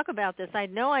you talk about this, I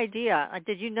had no idea.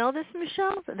 Did you know this,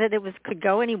 Michelle, that it could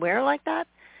go anywhere like that?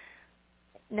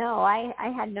 No, I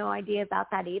had no idea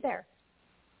about that either.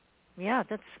 Yeah,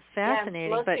 that's fascinating.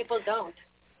 Yeah, most people don't.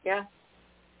 Yeah.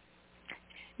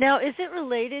 Now, is it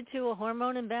related to a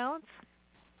hormone imbalance?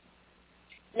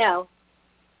 No.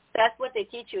 That's what they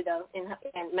teach you, though,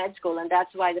 in med school, and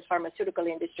that's why the pharmaceutical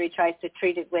industry tries to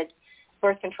treat it with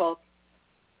birth control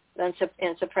and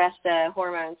suppress the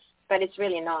hormones, but it's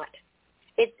really not.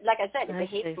 It's like I said, it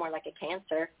behaves more like a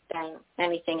cancer than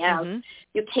anything else.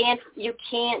 Mm-hmm. You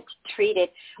can't treat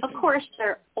it. Of course, there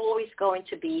are always going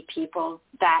to be people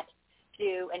that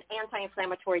do an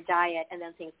anti-inflammatory diet and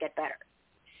then things get better,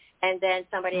 and then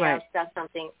somebody else does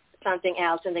something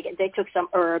else and they took some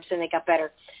herbs and they got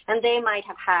better, and they might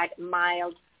have had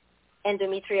mild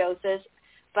endometriosis,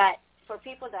 but for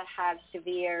people that have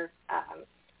severe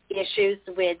issues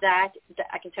with that,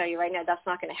 I can tell you right now, that's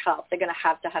not going to help. They're going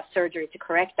to have surgery to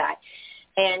correct that.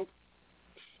 And,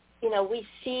 we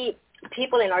see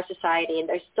people in our society, and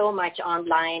there's so much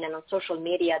online and on social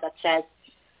media that says,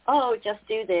 oh, just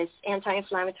do this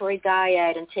anti-inflammatory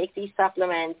diet and take these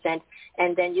supplements,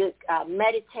 and then you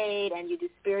meditate and you do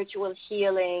spiritual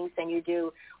healings and you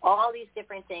do all these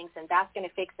different things, and that's going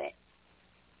to fix it.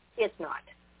 It's not.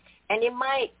 And it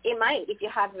might if you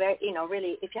have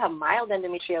if you have mild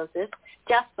endometriosis,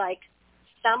 just like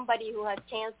somebody who has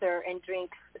cancer and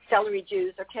drinks celery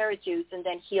juice or carrot juice and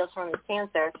then heals from his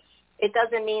cancer, it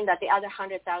doesn't mean that the other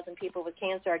 100,000 people with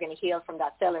cancer are going to heal from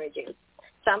that celery juice.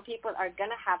 Some people are going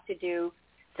to have to do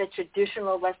the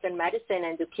traditional Western medicine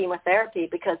and do chemotherapy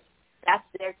because that's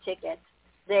their ticket.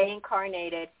 They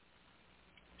incarnated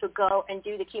to go and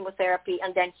do the chemotherapy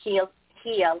and then heal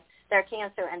their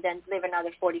cancer and then live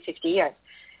another 40, 50 years.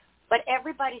 But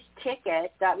everybody's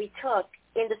ticket that we took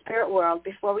in the spirit world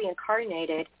before we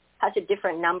incarnated has a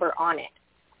different number on it.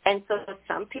 And so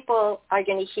some people are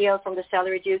going to heal from the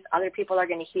celery juice. Other people are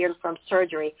going to heal from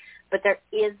surgery. But there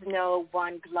is no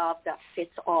one glove that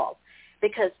fits all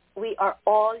because we are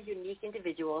all unique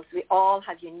individuals. We all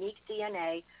have unique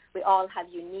DNA. We all have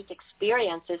unique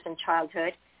experiences in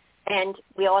childhood. And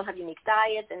we all have unique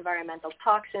diets, environmental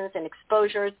toxins, and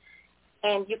exposures.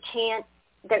 And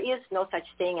there is no such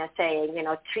thing as saying,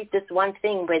 treat this one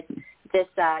thing with this,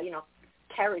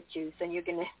 carrot juice and you're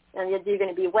going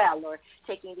to be well, or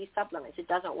taking these supplements. It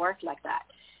doesn't work like that.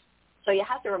 So you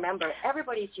have to remember,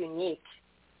 everybody's unique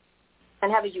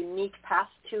and have a unique path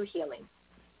to healing.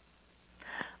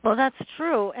 Well, that's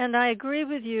true, and I agree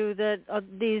with you that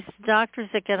these doctors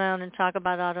that get out and talk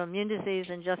about autoimmune disease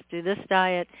and just do this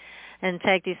diet and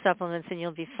take these supplements and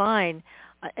you'll be fine,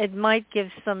 it might give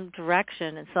some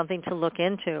direction and something to look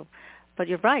into. But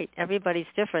you're right, everybody's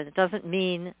different. It doesn't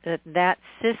mean that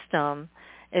system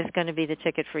is going to be the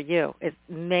ticket for you. It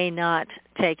may not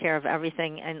take care of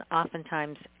everything, and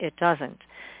oftentimes it doesn't,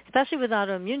 especially with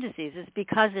autoimmune diseases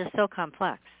because they're so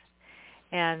complex.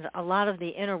 And a lot of the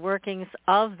inner workings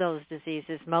of those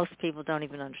diseases, most people don't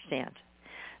even understand.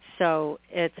 So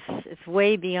it's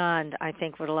way beyond, I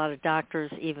think, what a lot of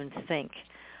doctors even think.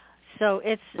 So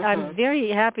I'm very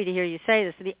happy to hear you say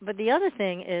this. But the other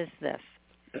thing is this.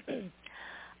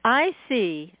 I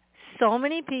see so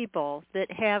many people that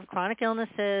have chronic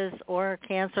illnesses or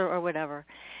cancer or whatever,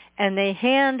 and they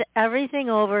hand everything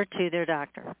over to their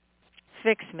doctor.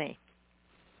 Fix me.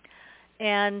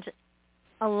 And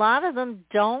a lot of them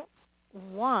don't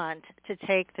want to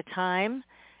take the time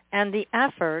and the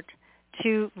effort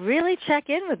to really check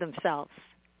in with themselves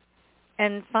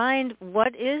and find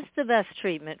what is the best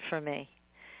treatment for me.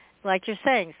 Like you're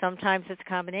saying, sometimes it's a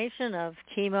combination of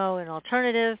chemo and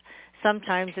alternative.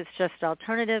 Sometimes it's just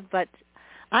alternative. But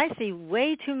I see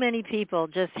way too many people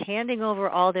just handing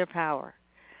over all their power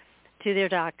to their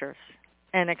doctors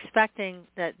and expecting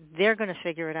that they're going to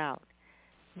figure it out.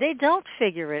 They don't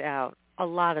figure it out a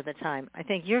lot of the time. I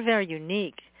think you're very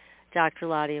unique, Dr.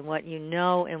 Lotte, in what you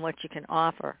know and what you can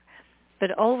offer.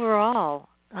 But overall,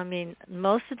 I mean,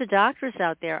 most of the doctors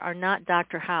out there are not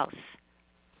Dr. House,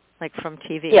 like from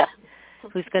TV,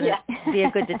 who's going to be a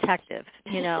good detective.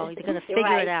 He's going to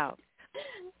figure it out.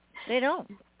 They don't.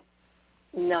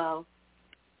 No.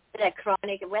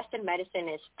 Western medicine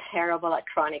is terrible at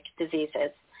chronic diseases.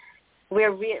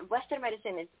 Western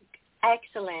medicine is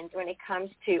excellent when it comes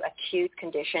to acute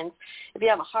conditions. If you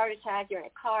have a heart attack, you're in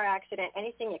a car accident,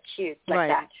 anything acute like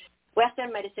that.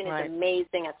 Western medicine is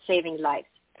amazing at saving lives.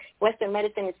 Western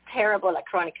medicine is terrible at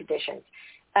chronic conditions.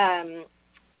 They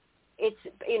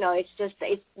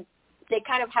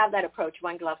kind of have that approach,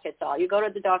 one glove fits all. You go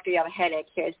to the doctor, you have a headache,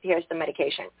 here's the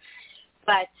medication.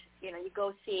 But, you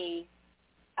go see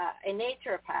a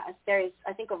naturopath, there is,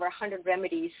 I think, over 100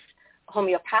 remedies,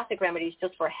 homeopathic remedies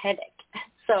just for a headache.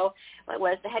 So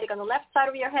was the headache on the left side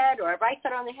of your head or right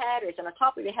side on the head, or is it on the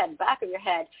top of your head, back of your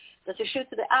head? Does it shoot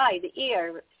to the eye, the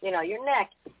ear, your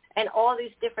neck, and all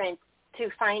these different to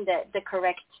find the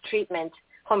correct treatment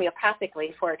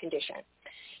homeopathically for a condition.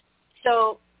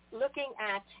 So looking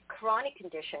at chronic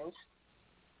conditions,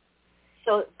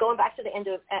 so going back to the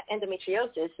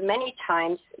endometriosis, many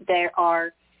times there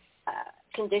are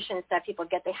conditions that people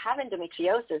get. They have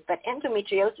endometriosis, but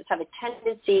endometriosis have a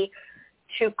tendency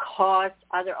to cause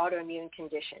other autoimmune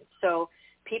conditions. So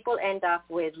people end up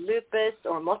with lupus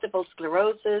or multiple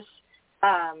sclerosis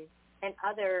and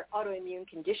other autoimmune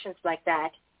conditions like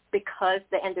that because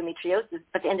the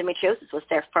endometriosis was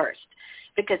there first,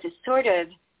 because it sort of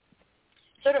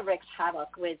wreaks havoc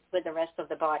with the rest of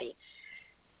the body.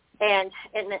 And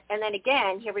then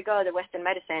again, here we go, the Western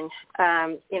medicine,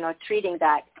 treating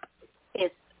that is,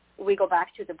 we go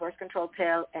back to the birth control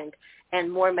pill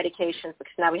and more medications,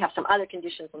 because now we have some other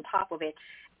conditions on top of it.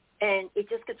 And it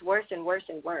just gets worse and worse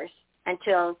and worse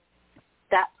until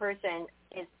that person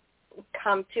is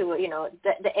come to,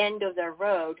 the end of their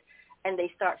road, and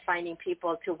they start finding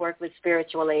people to work with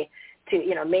spiritually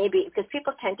to, maybe, because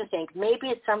people tend to think maybe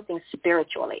it's something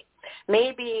spiritually.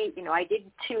 Maybe, I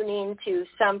didn't tune into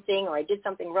something or I did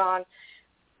something wrong.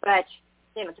 But,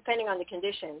 depending on the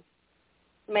condition,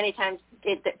 many times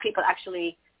people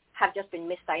actually have just been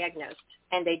misdiagnosed,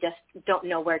 and they just don't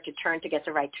know where to turn to get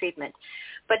the right treatment.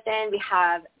 But then we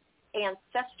have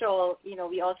ancestral,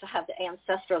 we also have the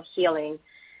ancestral healing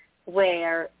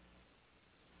where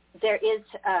there is,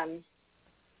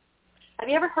 have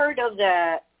you ever heard of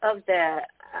the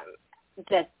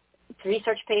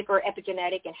research paper,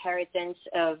 Epigenetic Inheritance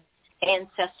of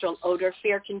Ancestral Odor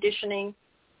Fear Conditioning?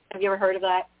 Have you ever heard of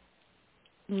that?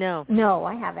 No. No,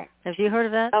 I haven't. Have you heard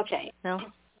of that? Okay. No.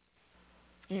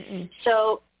 Mm-mm.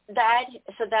 So that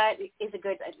is a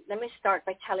good. Let me start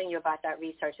by telling you about that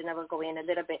research, and then we'll go in a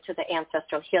little bit to the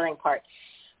ancestral healing part.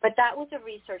 But that was a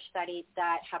research study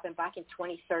that happened back in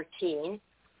 2013,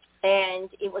 and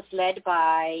it was led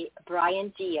by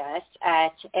Brian Diaz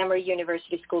at Emory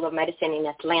University School of Medicine in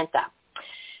Atlanta.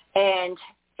 And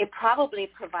it probably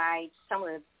provides some of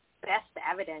the best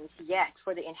evidence yet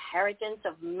for the inheritance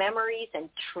of memories and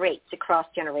traits across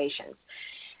generations.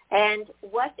 And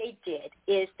what they did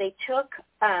is they took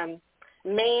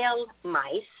male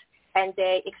mice and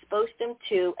they exposed them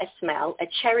to a smell, a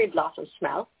cherry blossom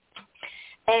smell.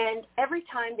 And every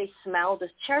time they smelled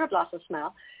this cherry blossom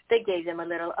smell, they gave them a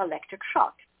little electric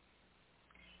shock.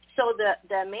 So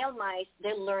the male mice,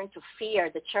 they learned to fear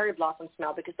the cherry blossom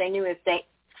smell because they knew if they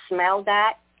smelled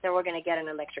that, they were going to get an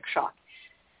electric shock.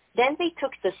 Then they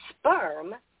took the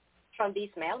sperm from these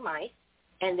male mice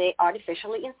and they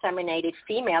artificially inseminated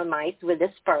female mice with the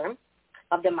sperm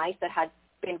of the mice that had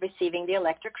been receiving the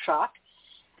electric shock.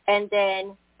 And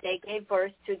then they gave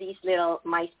birth to these little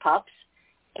mice pups.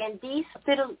 And these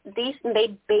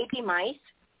baby mice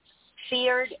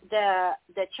feared the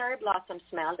cherry blossom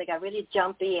smell. They got really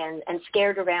jumpy and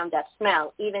scared around that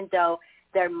smell, even though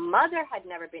their mother had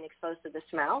never been exposed to the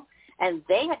smell and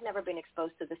they had never been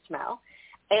exposed to the smell.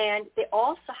 And they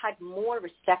also had more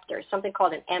receptors, something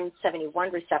called an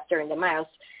M71 receptor in the mouse.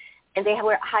 And they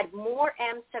had more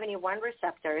M71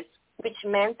 receptors, which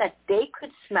meant that they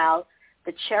could smell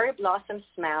the cherry blossom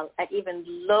smell at even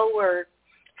lower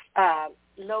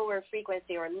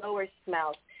frequency or lower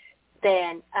smells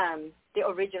than the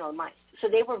original mice. So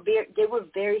they were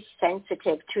very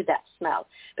sensitive to that smell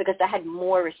because they had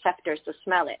more receptors to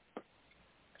smell it.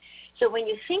 So when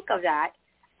you think of that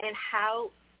and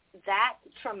how that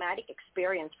traumatic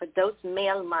experience for those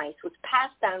male mice was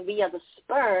passed down via the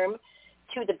sperm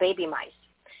to the baby mice.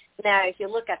 Now, if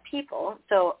you look at people,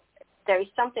 so there is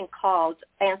something called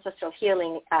ancestral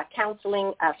healing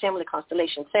counseling, family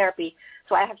constellation therapy.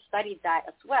 So I have studied that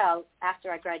as well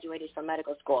after I graduated from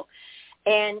medical school.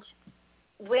 And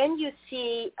when you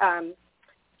see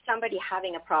somebody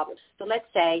having a problem, so let's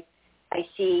say I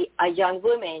see a young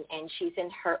woman and she's in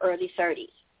her early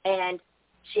 30s and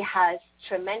she has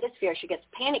tremendous fear. She gets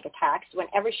panic attacks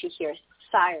whenever she hears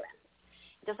sirens.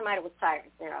 It doesn't matter what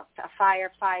sirens, a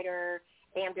firefighter,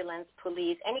 ambulance,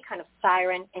 police, any kind of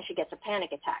siren, and she gets a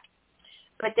panic attack.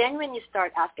 But then when you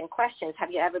start asking questions,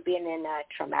 have you ever been in a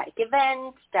traumatic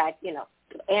event that,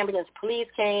 ambulance, police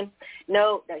came?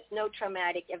 No, there's no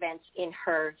traumatic events in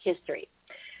her history.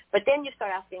 But then you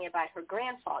start asking about her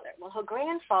grandfather. Well, her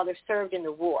grandfather served in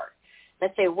the war,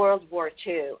 let's say World War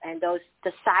II, and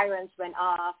the sirens went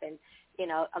off and,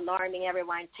 alarming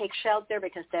everyone, take shelter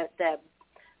because the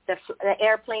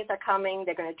airplanes are coming,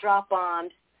 they're going to drop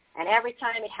bombs. And every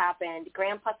time it happened,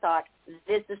 Grandpa thought,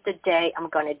 this is the day I'm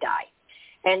going to die.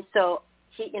 And so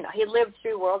he lived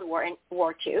through World War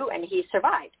II, and he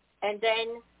survived. And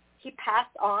then he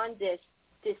passed on this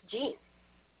gene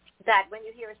that when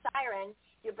you hear a siren,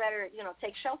 you better,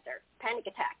 take shelter, panic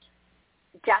attack,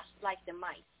 just like the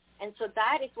mice. And so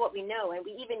that is what we know. And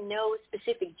we even know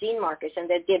specific gene markers, and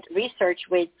they did research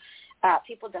with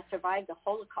people that survived the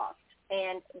Holocaust.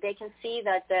 And they can see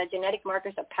that the genetic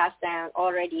markers are passed down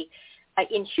already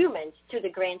in humans to the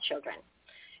grandchildren.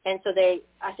 And so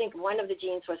I think one of the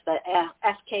genes was the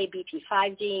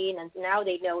FKBP5 gene, and now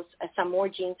they know some more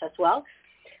genes as well.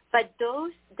 But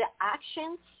the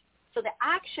actions,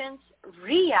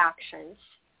 reactions,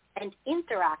 and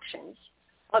interactions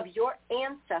of your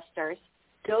ancestors,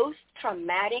 those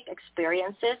traumatic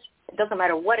experiences, it doesn't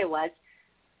matter what it was,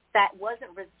 that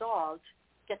wasn't resolved,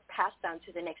 gets passed down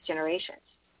to the next generations.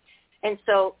 And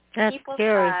so That's people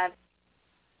scary. have...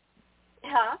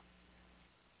 Huh?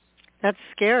 That's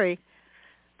scary.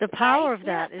 The power of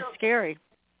that is scary.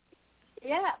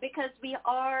 Yeah, because we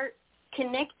are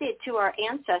connected to our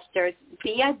ancestors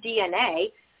via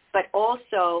DNA, but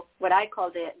also what I call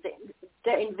the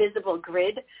invisible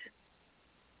grid,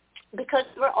 because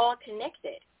we're all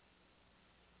connected.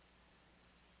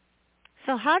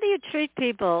 So how do you treat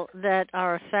people that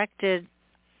are affected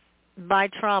by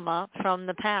trauma from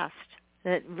the past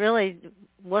that really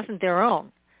wasn't their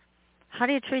own? How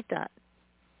do you treat that?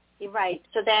 Right.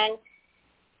 So then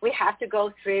we have to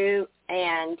go through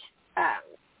and,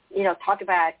 talk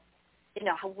about,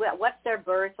 what's their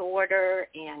birth order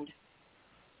and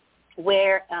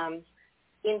where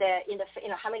in the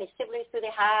how many siblings do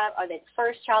they have? Are they the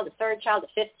first child, the third child, the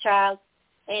fifth child?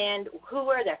 And who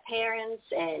were their parents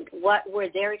and what were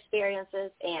their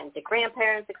experiences and the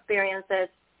grandparents' experiences?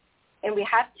 And we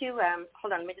have to,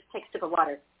 hold on, let me just take a sip of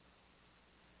water.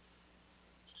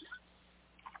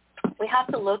 We have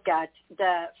to look at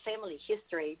the family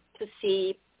history to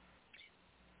see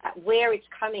where it's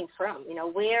coming from.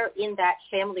 Where in that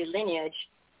family lineage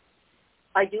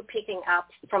are you picking up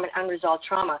from an unresolved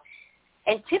trauma?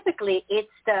 And typically it's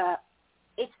the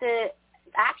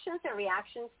actions and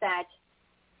reactions that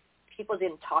people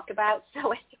didn't talk about.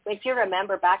 So if you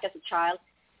remember back as a child,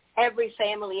 every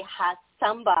family has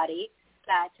somebody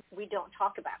that we don't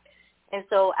talk about. And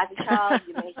so as a child,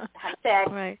 you may have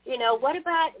said, right. What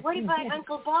about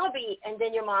Uncle Bobby? And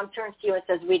then your mom turns to you and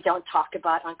says, we don't talk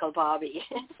about Uncle Bobby.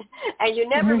 And you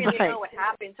never really know what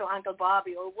happened to Uncle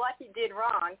Bobby or what he did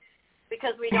wrong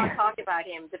because we don't talk about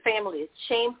him. The family is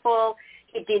shameful.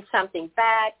 He did something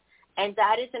bad. And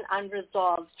that is an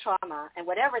unresolved trauma. And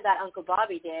whatever that Uncle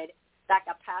Bobby did, that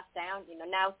got passed down.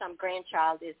 Now some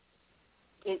grandchild is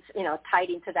tied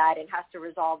into that and has to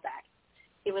resolve that.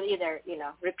 He will either,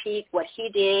 repeat what he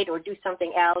did or do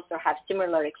something else or have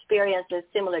similar experiences,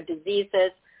 similar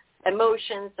diseases,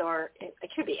 emotions, or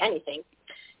it could be anything.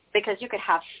 Because you could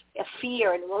have a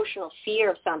fear, an emotional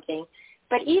fear of something.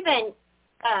 But even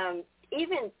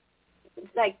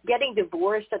like getting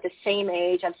divorced at the same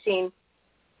age, I've seen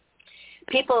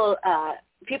people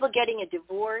getting a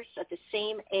divorce at the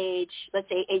same age, let's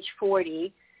say age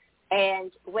 40,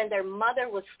 and when their mother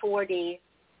was 40,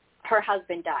 her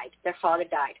husband died. Their father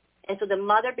died. And so the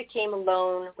mother became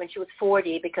alone when she was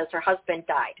 40 because her husband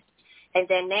died. And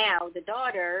then now the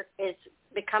daughter is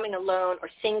becoming alone or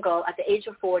single at the age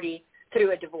of 40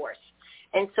 through a divorce.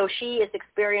 And so she is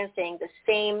experiencing the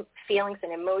same feelings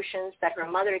and emotions that her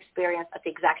mother experienced at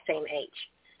the exact same age.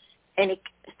 And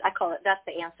I call it, that's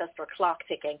the ancestral clock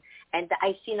ticking. And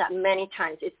I've seen that many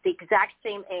times. It's the exact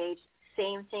same age,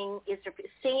 same thing,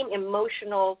 same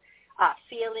emotional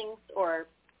feelings or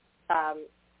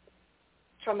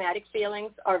traumatic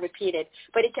feelings are repeated.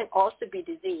 But it can also be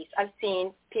disease. I've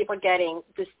seen people getting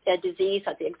a disease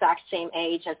at the exact same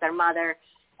age as their mother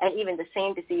and even the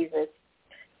same diseases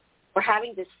or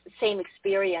having this same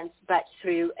experience but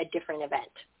through a different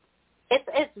event.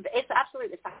 It's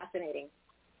absolutely fascinating.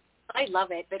 I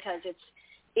love it because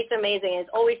it's amazing. It's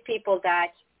always people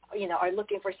that, are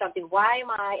looking for something. Why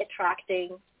am I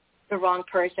attracting the wrong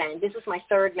person? This is my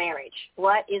third marriage.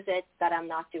 What is it that I'm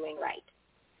not doing right?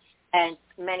 And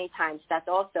many times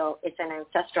it's an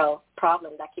ancestral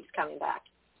problem that keeps coming back.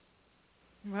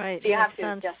 Right. So you have to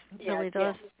sense. just Really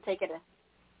does. take it.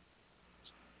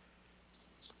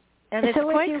 And it's so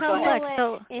quite if you complex.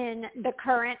 heal it in the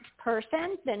current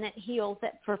person, then it heals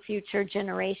it for future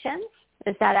generations.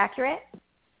 Is that accurate?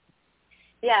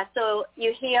 Yeah, so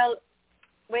you heal,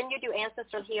 when you do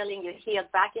ancestral healing, you heal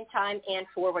back in time and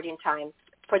forward in time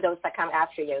for those that come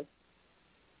after you.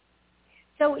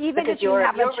 So even because if you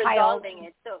have a child. Resolving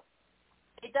it, so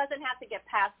it doesn't have to get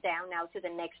passed down now to the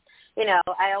next,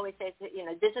 I always say,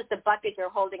 this is the bucket you're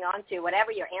holding on to.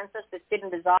 Whatever your ancestors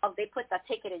didn't resolve, they put that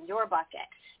ticket in your bucket.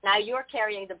 Now you're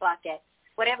carrying the bucket.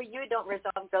 Whatever you don't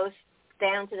resolve goes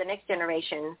down to the next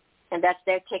generation, and that's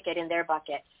their ticket in their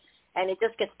bucket. And it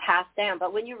just gets passed down.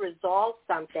 But when you resolve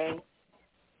something,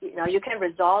 you can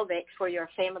resolve it for your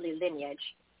family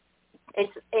lineage.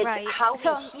 It's right. How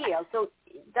we heal. So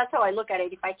that's how I look at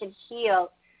it. If I can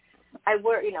heal, I'm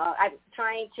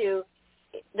trying to,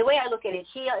 the way I look at it,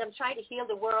 I'm trying to heal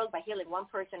the world by healing one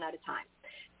person at a time.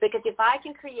 Because if I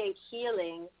can create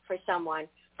healing for someone,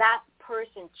 that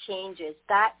person changes.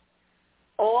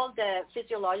 All the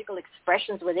physiological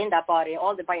expressions within that body,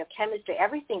 all the biochemistry,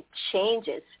 everything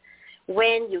changes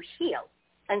when you heal.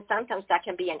 And sometimes that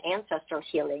can be an ancestral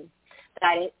healing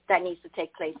that needs to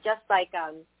take place. Just like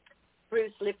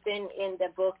Bruce Lipton in the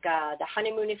book, The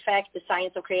Honeymoon Effect, The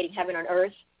Science of Creating Heaven on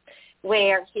Earth,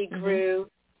 where he grew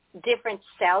different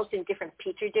cells in different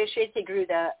petri dishes. He grew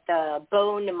the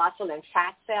bone, the muscle, and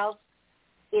fat cells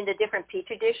in the different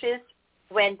petri dishes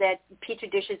when the petri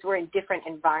dishes were in different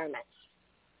environments.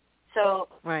 So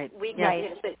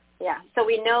So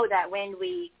we know that when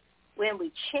we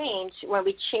change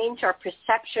our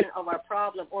perception of our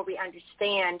problem, or we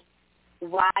understand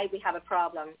why we have a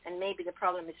problem, and maybe the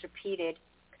problem is repeated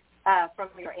from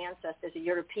your ancestors.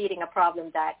 You're repeating a problem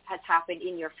that has happened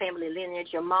in your family lineage.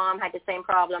 Your mom had the same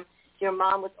problem. Your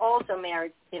mom was also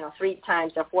married, 3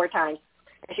 times or 4 times.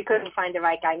 and she couldn't find the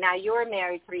right guy. Now you're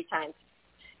married 3 times,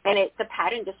 and the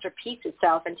pattern just repeats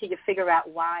itself until you figure out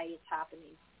why it's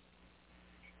happening.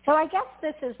 So I guess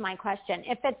this is my question.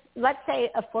 If it's, let's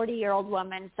say a 40-year-old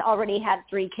woman's already had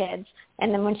 3 kids,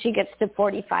 and then when she gets to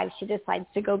 45, she decides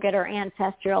to go get her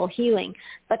ancestral healing.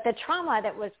 But the trauma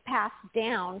that was passed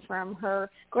down from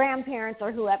her grandparents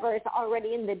or whoever is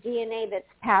already in the DNA that's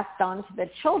passed on to the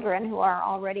children who are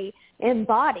already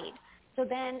embodied. So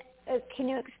then can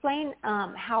you explain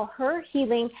how her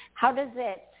healing, how does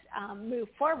it move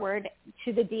forward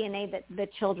to the DNA that the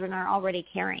children are already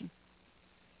carrying?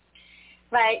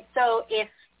 Right. So if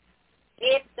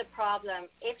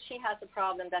she has a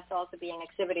problem that's also being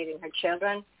exhibited in her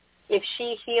children, if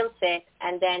she heals it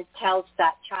and then tells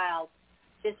that child,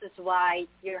 this is why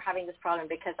you're having this problem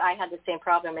because I had the same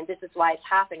problem and this is why it's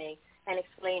happening, and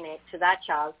explain it to that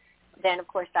child, then of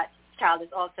course that child is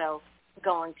also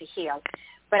going to heal.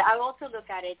 But I also look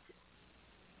at it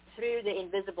through the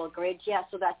invisible grid,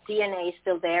 so that DNA is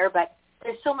still there, but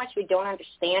there's so much we don't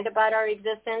understand about our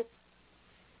existence.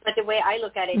 But the way I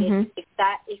look at it is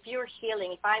if you're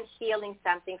healing, if I'm healing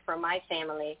something for my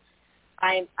family,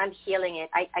 I'm healing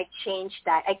it. I changed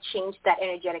that. I changed that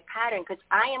energetic pattern because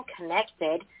I am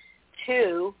connected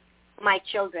to my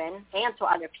children and to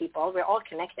other people. We're all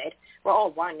connected. We're all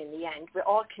one in the end. We're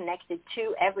all connected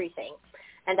to everything.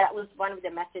 And that was one of the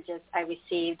messages I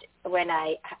received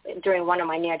during one of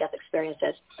my near-death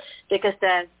experiences, because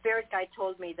the spirit guide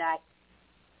told me that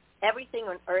everything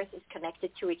on earth is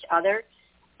connected to each other,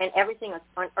 and everything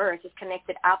on earth is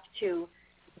connected up to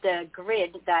the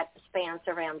grid that spans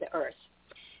around the earth.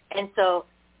 And so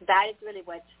that is really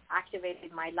what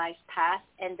activated my life's path.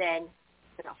 And then,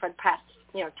 for the past,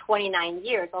 29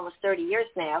 years, almost 30 years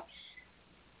now,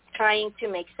 trying to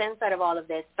make sense out of all of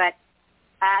this. But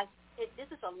this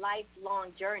is a lifelong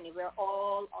journey. We're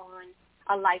all on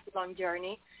a lifelong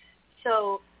journey.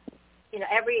 So,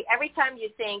 every time you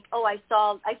think, oh, I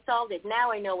solved it,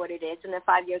 now I know what it is, and then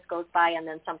 5 years goes by and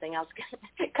then something else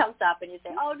comes up and you say,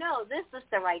 oh, no, this is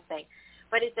the right thing.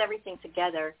 But it's everything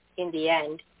together in the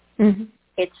end. Mm-hmm.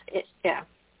 It's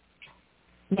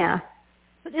Yeah.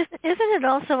 But isn't it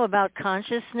also about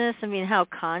consciousness? I mean, how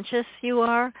conscious you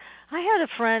are? I had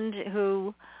a friend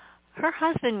who, her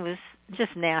husband was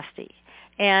just nasty.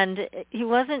 And he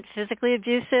wasn't physically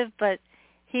abusive, but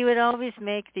he would always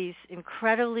make these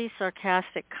incredibly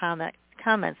sarcastic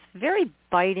comments, very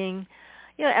biting.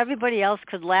 Everybody else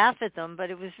could laugh at them,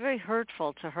 but it was very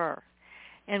hurtful to her,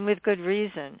 and with good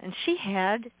reason. And she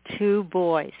had 2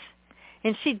 boys,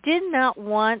 and she did not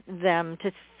want them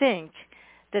to think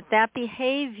that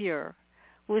behavior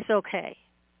was okay.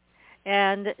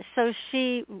 And so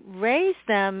she raised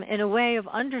them in a way of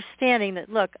understanding that,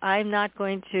 look, I'm not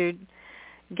going to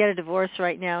get a divorce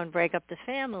right now and break up the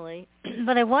family,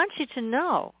 but I want you to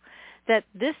know that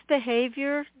this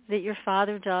behavior that your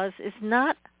father does is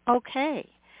not okay.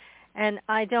 And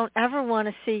I don't ever want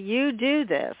to see you do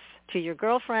this to your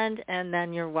girlfriend and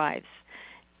then your wives.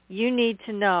 You need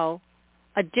to know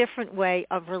a different way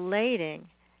of relating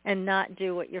and not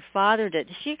do what your father did.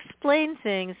 She explained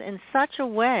things in such a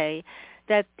way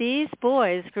that these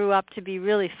boys grew up to be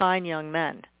really fine young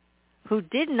men who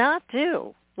did not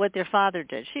do what their father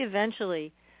did. She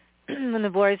eventually, when the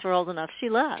boys were old enough, she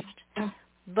left.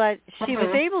 But she was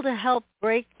able to help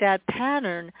break that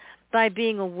pattern by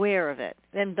being aware of it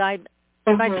and by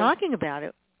talking about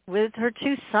it with her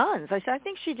 2 sons. I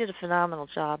think she did a phenomenal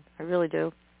job. I really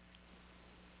do.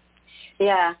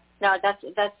 Yeah. No, that's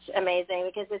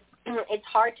amazing, because it's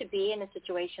hard to be in a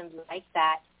situation like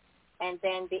that and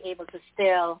then be able to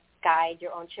still guide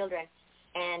your own children.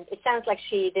 And it sounds like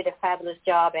she did a fabulous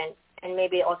job, and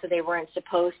maybe also they weren't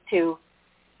supposed to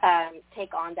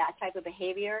take on that type of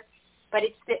behavior, but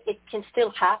it can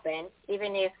still happen,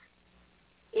 even if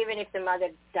the mother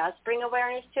does bring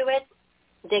awareness to it.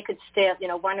 They could still,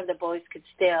 one of the boys could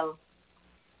still,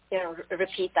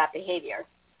 repeat that behavior.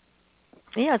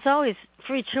 Yeah, it's always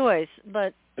free choice,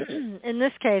 but in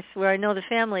this case, where I know the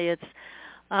family, it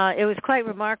was quite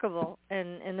remarkable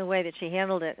in the way that she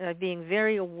handled it, being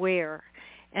very aware,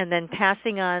 and then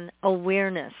passing on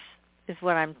awareness is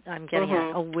what I'm getting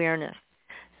at, awareness.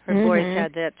 Her boys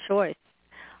had that choice.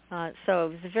 So it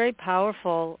was a very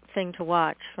powerful thing to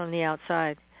watch from the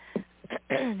outside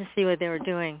to see what they were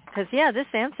doing. Because, this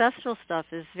ancestral stuff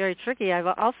is very tricky. I've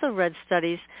also read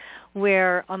studies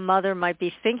where a mother might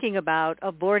be thinking about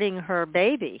aborting her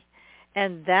baby,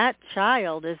 and that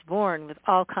child is born with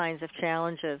all kinds of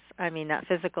challenges. I mean, not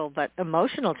physical, but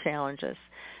emotional challenges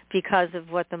because of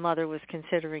what the mother was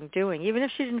considering doing. Even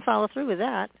if she didn't follow through with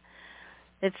that,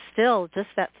 it's still just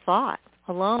that thought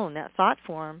alone, that thought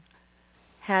form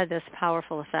had this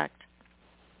powerful effect.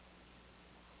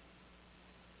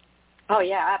 Oh,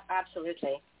 yeah,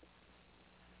 absolutely.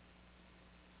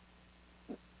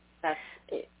 That's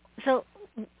it. So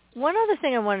one other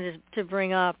thing I wanted to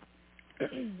bring up,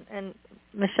 and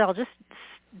Michelle, just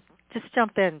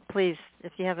jump in, please,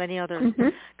 if you have any other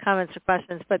comments or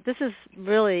questions. But this is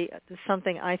really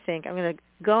something I think I'm going to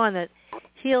go on the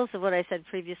heels of what I said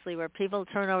previously, where people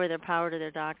turn over their power to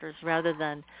their doctors rather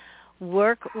than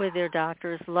work with their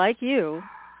doctors like you,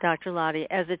 Dr. Lotte,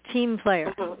 as a team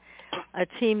player, a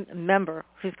team member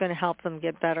who's going to help them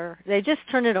get better. They just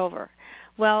turn it over.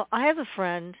 Well, I have a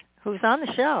friend who's on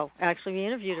the show. Actually, we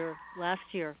interviewed her last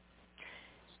year,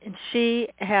 and she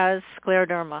has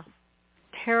scleroderma,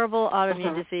 terrible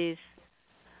autoimmune disease,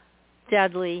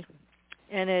 deadly,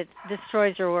 and it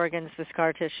destroys your organs, the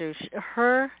scar tissue.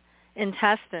 Her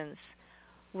intestines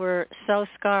were so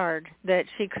scarred that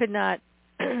she could not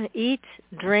eat,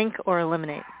 drink, or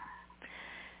eliminate.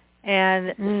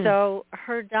 And so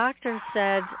her doctor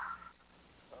said,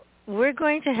 we're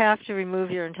going to have to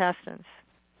remove your intestines.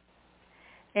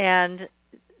 And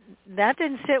that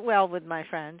didn't sit well with my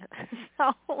friend.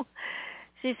 So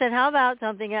she said, how about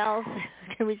something else?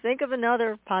 Can we think of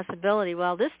another possibility?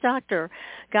 Well, this doctor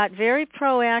got very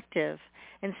proactive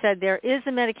and said, there is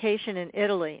a medication in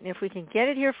Italy, and if we can get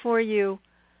it here for you,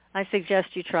 I suggest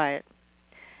you try it.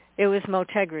 It was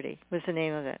Motegrity was the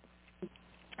name of it.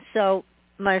 So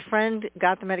my friend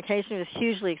got the medication. It was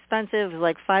hugely expensive. It was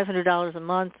like $500 a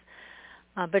month.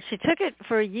 But she took it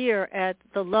for a year at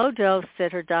the low dose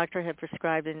that her doctor had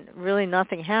prescribed, and really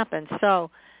nothing happened. So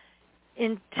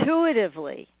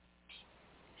intuitively,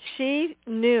 she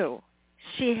knew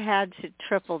she had to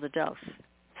triple the dose.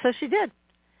 So she did.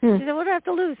 She said, what do I have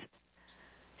to lose?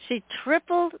 She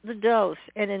tripled the dose,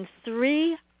 and in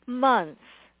 3 months,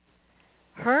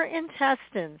 her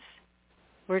intestines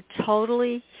were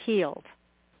totally healed.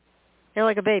 They're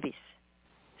like a baby's.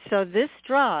 So this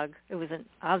drug, it was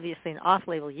obviously an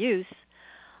off-label use,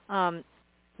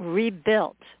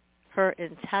 rebuilt her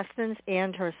intestines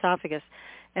and her esophagus.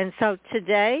 And so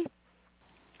today,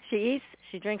 she eats,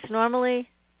 she drinks normally,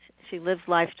 she lives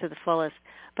life to the fullest.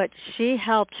 But she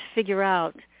helped figure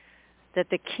out that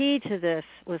the key to this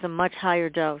was a much higher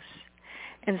dose.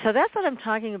 And so that's what I'm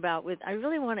talking about. I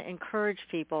really want to encourage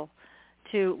people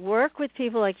to work with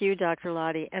people like you, Dr.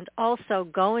 Lotte, and also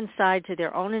go inside to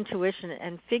their own intuition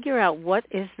and figure out what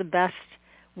is the best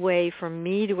way for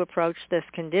me to approach this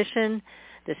condition,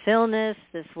 this illness,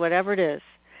 this whatever it is.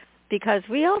 Because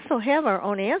we also have our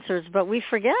own answers, but we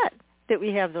forget that we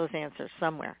have those answers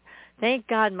somewhere. Thank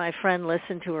God my friend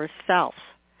listened to herself,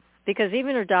 because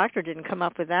even her doctor didn't come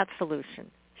up with that solution.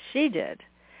 She did.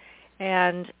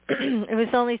 And it was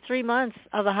only 3 months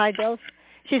of a high dose.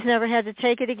 She's never had to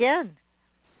take it again.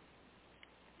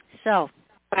 So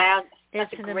wow,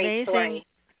 it's that's a an great amazing story.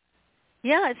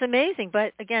 Yeah, it's amazing.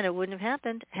 But again, it wouldn't have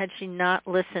happened had she not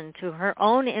listened to her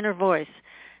own inner voice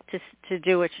to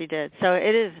do what she did. So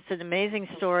it's an amazing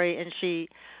story, and she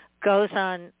goes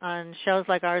on shows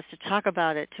like ours to talk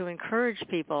about it, to encourage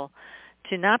people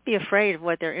to not be afraid of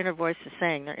what their inner voice is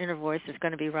saying. Their inner voice is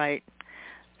going to be right.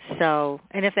 So,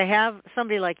 and if they have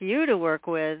somebody like you to work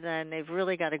with, then they've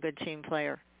really got a good team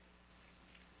player.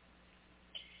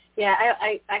 Yeah,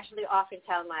 I actually often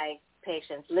tell my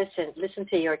patients, listen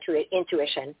to your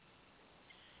intuition.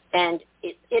 And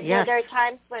yes. You know, there are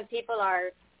times when people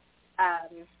are,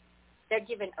 they're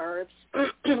given herbs,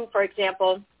 for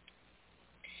example,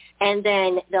 and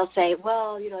then they'll say,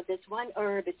 well, you know, this one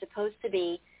herb is supposed to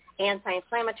be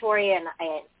anti-inflammatory, and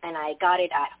I got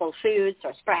it at Whole Foods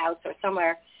or Sprouts or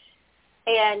somewhere,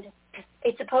 and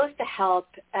it's supposed to help,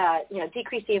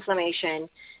 decrease the inflammation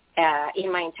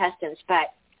in my intestines,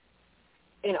 but,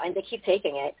 you know, and they keep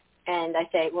taking it, and I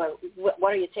say, well,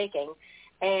 what are you taking?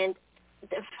 And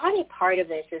the funny part of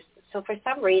this is, so for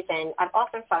some reason, I've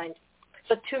often found,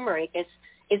 so turmeric is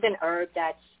an herb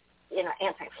that's, you know,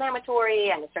 anti-inflammatory,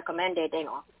 and it's recommended, you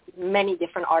know, many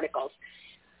different articles.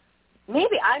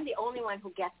 Maybe I'm the only one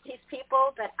who gets these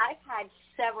people, but I've had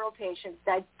several patients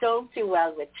that don't do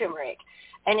well with turmeric.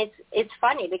 And it's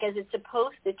funny because it's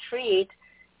supposed to treat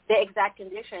the exact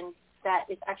condition that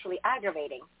is actually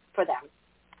aggravating for them.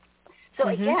 So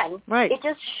again, It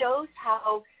just shows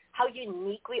how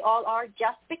unique we all are.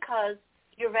 Just because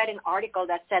you read an article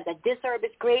that said that this herb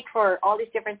is great for all these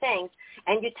different things,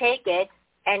 and you take it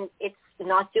and it's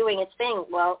not doing its thing,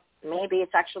 well, maybe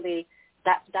it's actually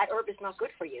that herb is not good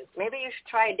for you. Maybe you should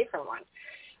try a different one.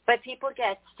 But people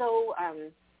get so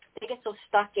they get so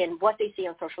stuck in what they see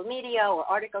on social media or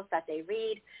articles that they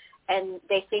read, and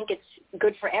they think it's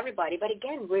good for everybody. But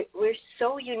again, we're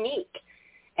so unique,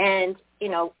 And,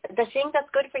 the thing that's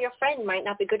good for your friend might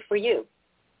not be good for you.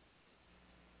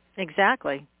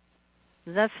 Exactly.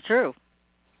 That's true.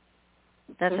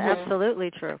 That's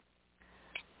absolutely true.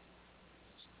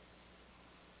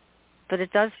 But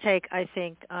it does take, I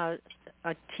think, a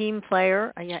team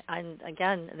player. And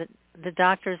again, the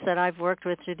doctors that I've worked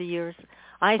with through the years,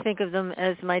 I think of them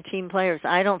as my team players.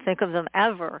 I don't think of them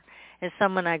ever as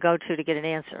someone I go to get an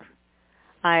answer.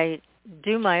 I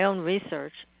do my own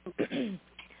research,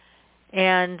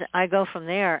 and I go from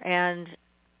there. And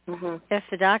if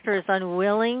the doctor is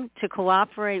unwilling to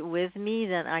cooperate with me,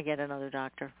 then I get another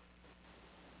doctor.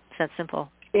 It's that simple.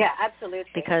 Yeah,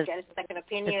 absolutely. Because get a second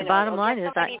opinion. The bottom line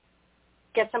is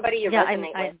get somebody you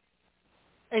resonate with.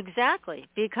 Exactly,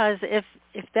 because if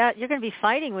that you're going to be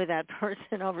fighting with that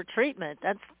person over treatment,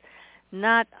 that's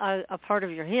not a part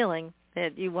of your healing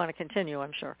that you want to continue,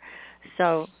 I'm sure.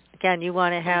 So again, you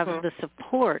want to have the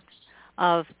support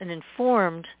of an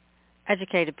informed,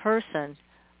 educated person,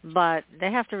 but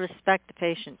they have to respect the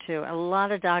patient too. A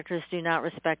lot of doctors do not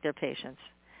respect their patients,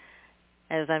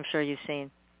 as I'm sure you've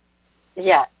seen.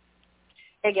 Yeah.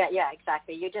 Yeah,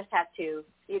 exactly. You just have to,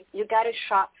 you got to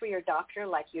shop for your doctor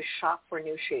like you shop for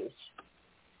new shoes.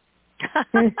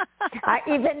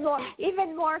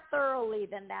 even more thoroughly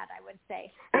than that, I would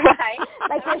say. Right.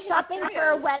 Like you're shopping for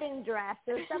a wedding dress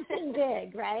or something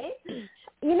big, right?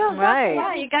 Right.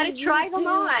 Yeah, you got to try them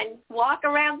on. Walk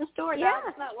around the store. Yeah. No,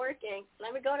 it's not working.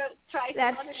 Let me go to try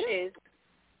That's some other true. shoes.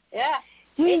 Yeah.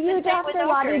 Do you, Dr.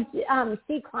 Lotte,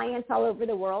 see clients all over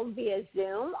the world via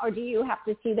Zoom, or do you have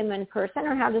to see them in person,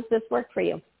 or how does this work for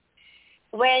you?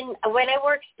 When I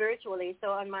work spiritually, so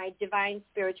on my Divine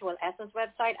Spiritual Essence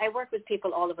website, I work with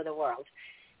people all over the world.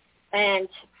 And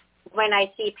when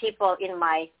I see people in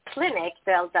my clinic,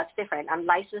 well, that's different. I'm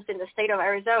licensed in the state of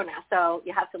Arizona, so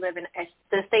you have to live in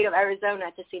the state of Arizona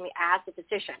to see me as a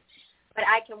physician. But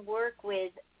I can work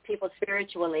with people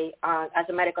spiritually as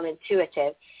a medical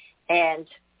intuitive, and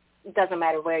it doesn't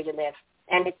matter where you live.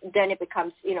 And then it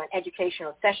becomes, an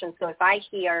educational session. So if I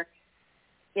hear,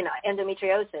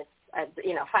 endometriosis,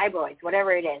 fibroids,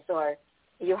 whatever it is, or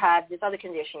you have this other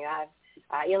condition, you have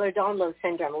Ehlers-Danlos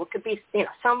syndrome, or it could be,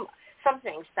 some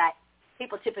things that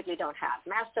people typically don't have.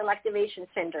 Mast cell activation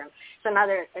syndrome,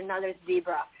 it's another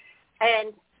zebra.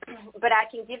 But I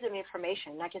can give them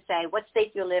information. I can say, what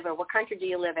state do you live in? What country do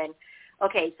you live in?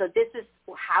 Okay, so this is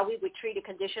how we would treat a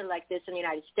condition like this in the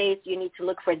United States. You need to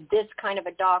look for this kind of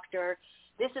a doctor.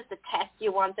 This is the test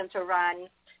you want them to run.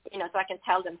 So I can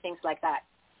tell them things like that.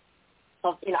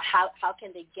 Of, how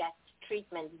can they get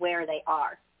treatment where they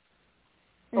are?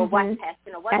 Or what test,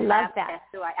 what lab test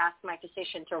do I ask my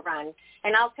physician to run?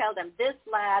 And I'll tell them this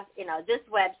lab, this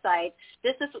website,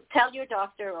 tell your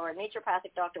doctor or a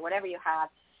naturopathic doctor, whatever you have,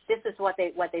 this is what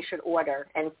they should order,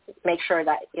 and make sure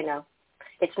that,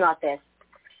 it's not this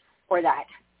or that.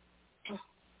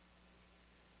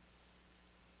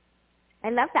 I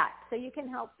love that. So you can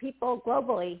help people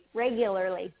globally,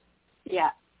 regularly. Yeah.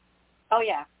 Oh,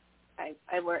 yeah.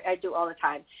 I do all the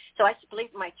time. So I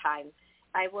split my time.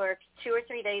 I work 2 or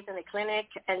 3 days in the clinic,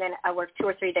 and then I work 2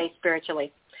 or 3 days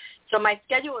spiritually. So my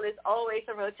schedule is always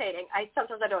rotating.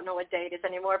 Sometimes I don't know what day it is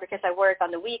anymore because I work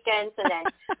on the weekends, and then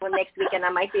next weekend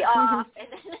I might be off. And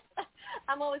then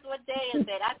I'm always, what day is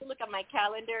it? I have to look at my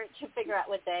calendar to figure out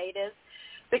what day it is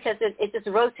because it just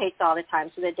rotates all the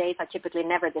time. So the days are typically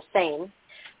never the same.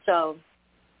 So,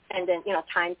 and then,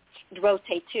 times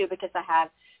rotate too because I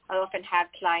often have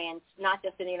clients not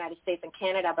just in the United States and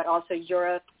Canada, but also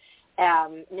Europe,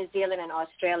 New Zealand, and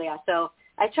Australia. So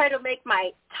I try to make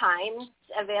my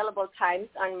available times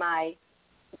on my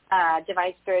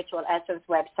Divine Spiritual Essence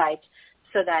website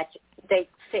so that they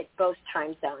fit both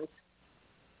time zones.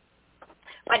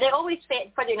 But they always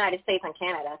fit for the United States and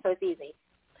Canada, so it's easy.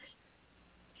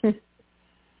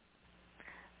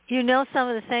 You know some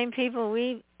of the same people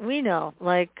we know,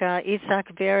 like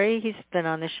Isak Berry. He's been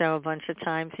on the show a bunch of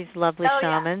times. He's a lovely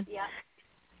shaman. Yeah.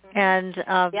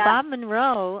 And Bob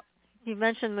Monroe, you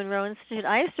mentioned Monroe Institute.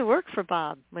 I used to work for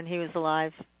Bob when he was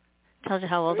alive. Tells you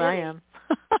how old I am.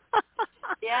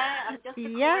 Yeah, I'm just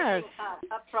recording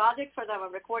a project for them.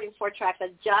 I'm recording 4 tracks.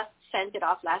 I just sent it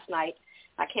off last night.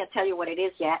 I can't tell you what it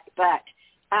is yet, but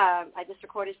I just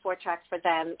recorded 4 tracks for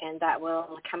them, and that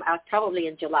will come out probably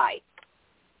in July.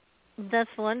 That's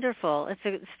wonderful.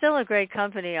 It's still a great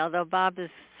company, although Bob is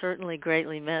certainly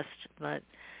greatly missed. But,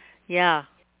 yeah,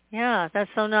 that's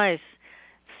so nice.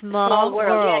 Small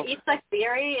world. Yeah, Isak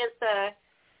Berry is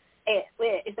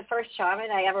the first shaman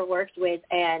I ever worked with,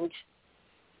 and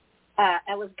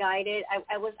I was guided.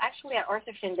 I was actually at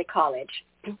Arthur Findlay College,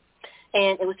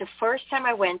 And it was the first time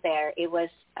I went there. It was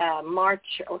March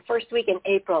or first week in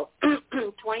April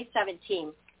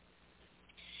 2017.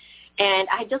 And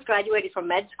I had just graduated from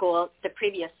med school the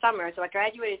previous summer. So I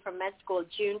graduated from med school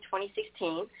June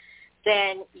 2016.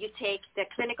 Then you take the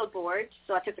clinical boards.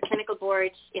 So I took the clinical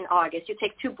boards in August. You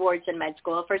take 2 boards in med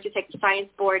school. First you take the science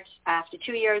boards after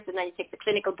 2 years, and then you take the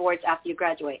clinical boards after you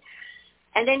graduate.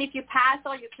 And then if you pass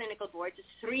all your clinical boards, it's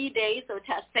 3 days of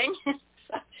testing.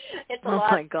 So it's a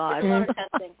lot. Oh my God. It's a lot of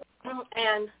testing.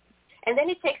 And then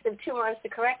it takes them 2 months to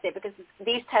correct it because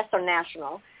these tests are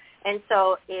national. And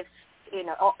so if, you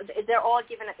know, they're all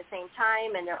given at the same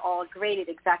time and they're all graded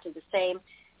exactly the same.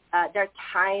 There are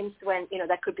times when, you know,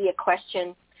 that could be a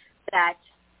question that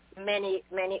many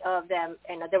of them,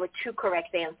 you know, there were 2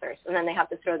 correct answers, and then they have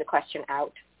to throw the question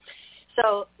out.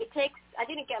 So it takes, I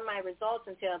didn't get my results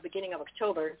until the beginning of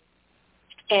October,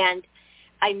 and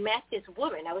I met this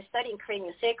woman. I was studying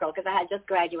craniosacral because I had just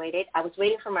graduated. I was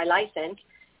waiting for my license.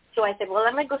 So I said, well,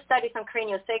 I'm going to go study some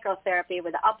craniosacral therapy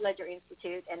with the Upledger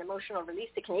Institute and emotional release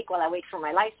technique while I wait for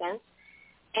my license.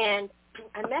 And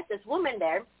I met this woman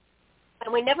there,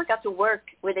 and we never got to work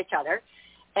with each other.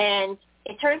 And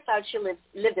it turns out she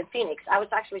lived in Phoenix. I was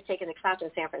actually taking a class in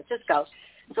San Francisco.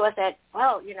 So I said,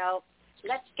 well, you know,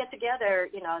 let's get together,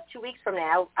 you know, 2 weeks from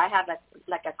now. I have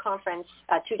a conference,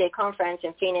 a 2-day conference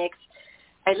in Phoenix.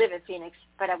 I live in Phoenix,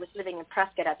 but I was living in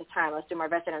Prescott at the time. I was doing my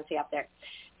residency up there.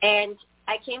 And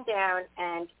I came down,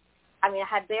 and, I mean, I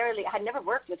had never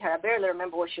worked with her. I barely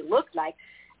remember what she looked like.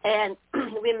 And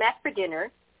we met for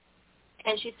dinner,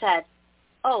 and she said,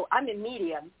 oh, I'm a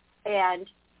medium, and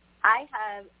I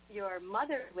have your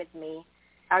mother with me.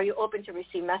 Are you open to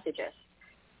receive messages?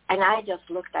 And I just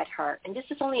looked at her, and this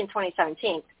is only in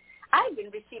 2017. I've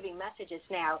been receiving messages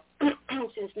now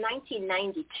since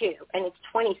 1992, and it's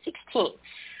 2016.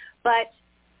 But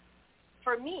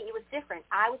for me, it was different.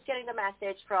 I was getting the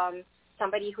message from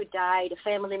somebody who died, a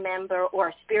family member, or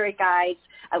a spirit guide.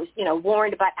 I was, you know,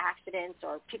 warned about accidents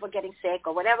or people getting sick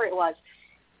or whatever it was.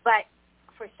 But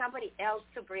for somebody else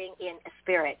to bring in a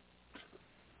spirit,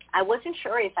 I wasn't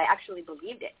sure if I actually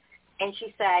believed it. And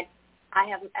she said,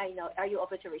 are you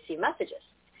open to receive messages?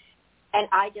 And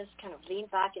I just kind of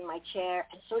leaned back in my chair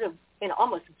and sort of, you know,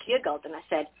 almost giggled. And I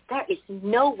said, there is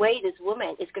no way this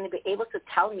woman is going to be able to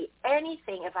tell me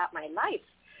anything about my life,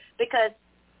 because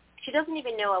she doesn't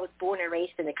even know I was born and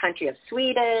raised in the country of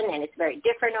Sweden, and it's very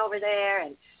different over there.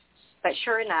 But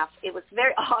sure enough, it was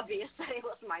very obvious that it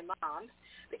was my mom,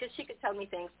 because she could tell me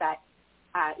things that,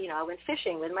 you know, I went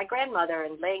fishing with my grandmother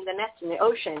and laying the nets in the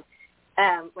ocean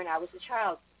when I was a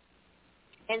child.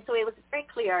 And so it was very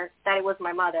clear that it was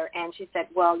my mother. And she said,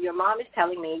 well, your mom is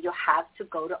telling me you have to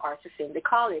go to Arthur Findlay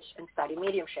College and study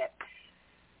mediumship.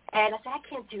 And I said, I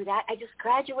can't do that. I just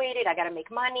graduated. I got to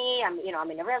make money. I'm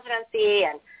in a residency,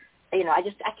 and, you know, I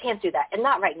can't do that, and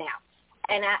not right now.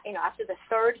 And after the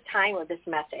 3rd time of this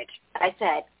message, I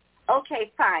said,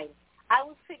 okay, fine. I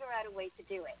will figure out a way to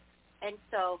do it. And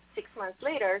so 6 months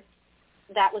later,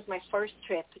 that was my first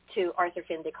trip to Arthur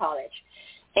Findlay College.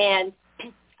 And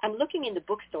I'm looking in the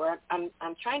bookstore.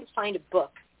 I'm trying to find a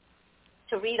book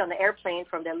to read on the airplane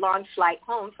from the long flight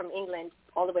home from England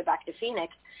all the way back to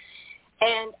Phoenix.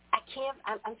 And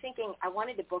I'm thinking I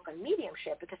wanted a book on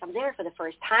mediumship because I'm there for the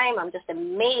first time. I'm just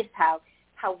amazed how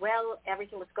well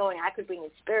everything was going. I could bring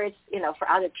in spirits, you know, for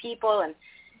other people. And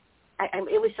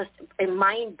it was just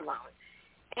mind blown.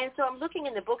 And so I'm looking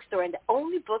in the bookstore, and the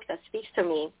only book that speaks to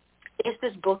me is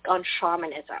this book on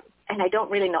shamanism. And I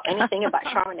don't really know anything about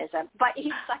shamanism, but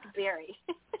Itzhak Berry.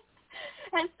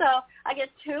 And so I get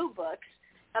 2 books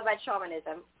about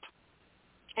shamanism,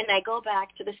 and I go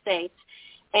back to the States,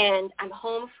 and I'm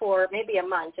home for maybe a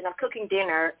month, and I'm cooking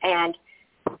dinner, and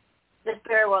the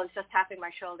spirit world is just tapping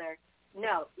my shoulder.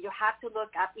 No, you have to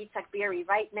look up Itzhak Berry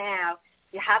right now.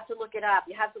 You have to look it up.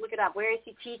 You have to look it up. Where is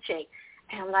he teaching?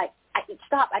 And I'm like,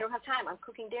 stop, I don't have time. I'm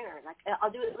cooking dinner. Like,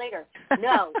 I'll do it later.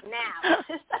 No, now.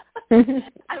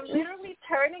 I'm literally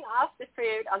turning off the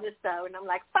food on the stove, and I'm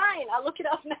like, fine, I'll look it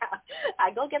up now.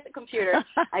 I go get the computer.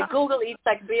 I Google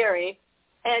Itzhak Berry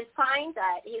and find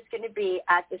that he's going to be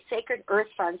at the Sacred Earth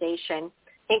Foundation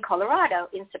in Colorado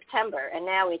in September. And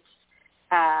now it's,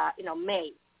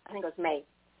 May. I think it was May.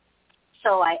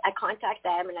 So I contact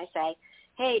them, and I say,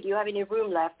 hey, do you have any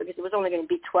room left? Because it was only going to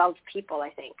be 12 people, I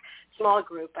think, small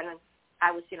group. And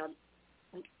I was,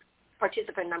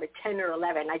 participant number 10 or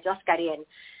 11. I just got in.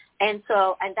 And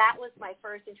that was my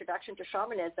first introduction to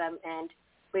shamanism. And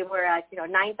we were at,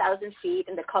 9,000 feet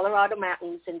in the Colorado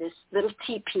mountains in this little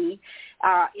teepee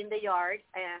in the yard,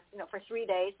 for 3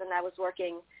 days. And I was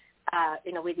working,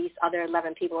 with these other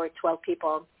 11 people or 12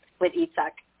 people with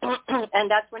Itzhak. And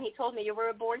that's when he told me, you were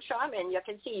a born shaman. I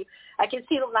can see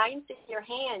the lines in your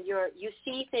hand. You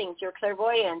see things. You're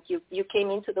clairvoyant. You came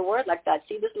into the world like that.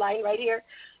 See this line right here?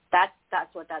 That's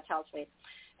what that tells me.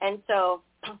 And so,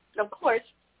 of course,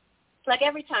 like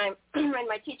every time when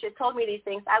my teacher told me these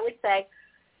things, I would say,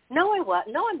 no,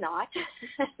 I'm not.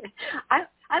 I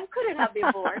couldn't have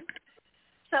been born.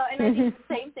 So, and I did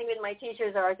the same thing with my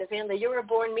teachers or the family. You were a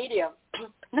born medium.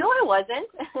 No, I wasn't.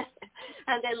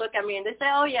 And they look at me and they say,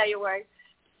 oh, yeah, you were.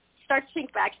 Start to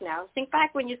think back now. Think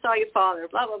back when you saw your father,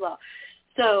 blah, blah, blah.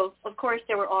 So, of course,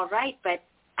 they were all right, but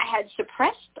I had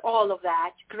suppressed all of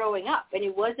that growing up. And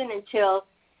it wasn't until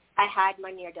I had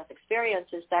my near-death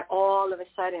experiences that all of a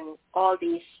sudden all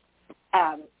these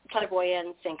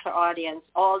clairvoyance and clairaudience,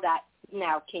 all that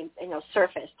now came,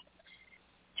 surfaced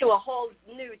to a whole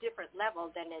new different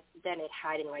level than it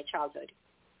had in my childhood.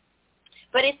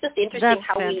 But it's just interesting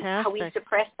how we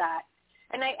suppress that.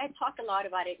 And I talk a lot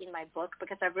about it in my book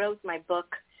because I wrote my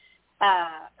book.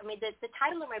 The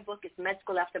title of my book is Med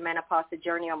School After Menopause, The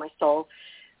Journey of My Soul.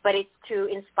 But it's to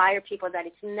inspire people that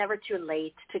it's never too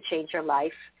late to change your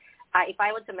life. If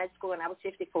I went to med school when I was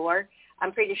 54,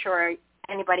 I'm pretty sure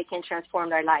anybody can transform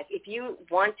their life. If you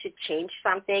want to change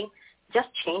something, just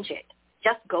change it.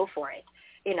 Just go for it.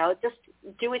 Just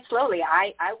do it slowly.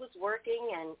 I was working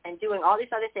and doing all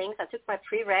these other things. I took my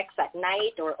prereqs at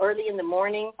night or early in the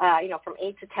morning, from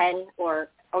 8 to 10 or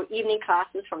evening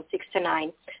classes from 6 to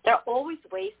 9. There are always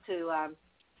ways to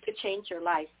change your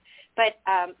life. But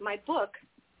my book,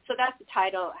 so that's the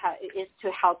title, is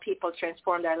to help people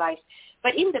transform their lives.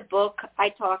 But in the book, I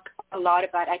talk a lot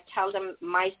about, I tell them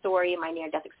my story, my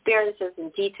near-death experiences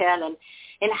in detail,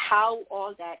 and how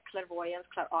all that clairvoyance,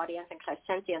 clairaudience, and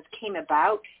clairsentience came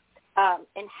about,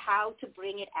 and how to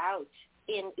bring it out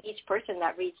in each person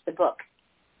that reads the book.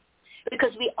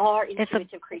 Because we are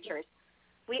intuitive creatures.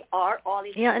 We are all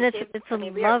intuitive. Yeah, and it's a lovely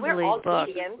we're all book.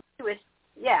 Mediums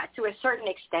to a certain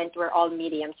extent, we're all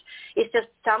mediums. It's just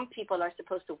some people are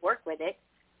supposed to work with it,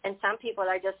 and some people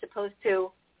are just supposed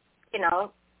to,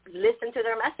 listen to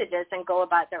their messages and go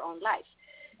about their own life.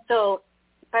 So,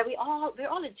 but we're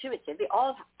all intuitive. We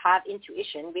all have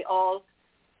intuition. We all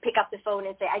pick up the phone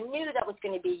and say, I knew that was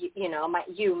going to be,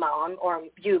 you, Mom, or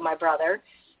you, my brother.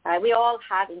 We all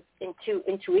have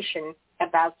intuition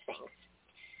about things.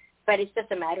 But it's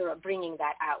just a matter of bringing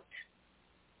that out.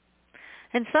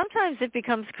 And sometimes it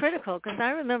becomes critical, because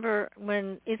I remember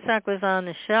when Itzhak was on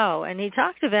the show, and he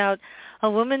talked about a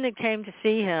woman that came to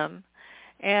see him,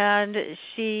 and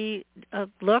she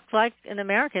looked like an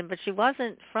American, but she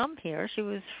wasn't from here. She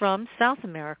was from South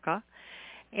America,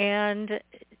 and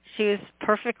she was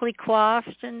perfectly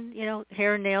coiffed and,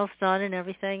 hair and nails done and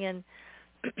everything. And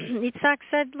Itzhak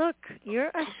said, look, you're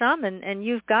a shaman, and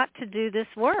you've got to do this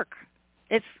work.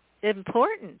 It's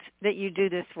important that you do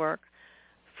this work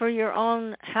for your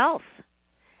own health.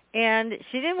 And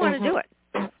she didn't want to do it.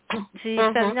 She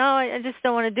said, no, I just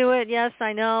don't want to do it. Yes,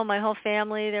 I know. My whole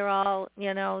family, they're all,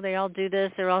 they all do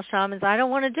this. They're all shamans. I don't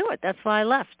want to do it. That's why I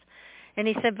left. And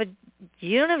he said, but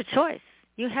you don't have a choice.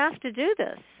 You have to do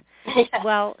this. Yeah.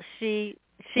 Well, she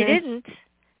didn't.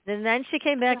 And then she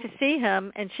came back to see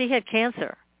him, and she had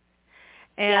cancer.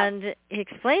 And he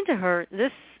explained to her,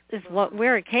 this is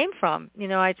where it came from.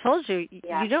 I told you,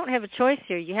 you don't have a choice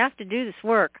here. You have to do this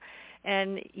work.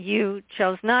 And you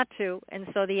chose not to. And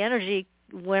so the energy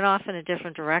went off in a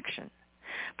different direction.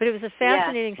 But it was a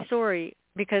fascinating story,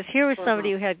 because here was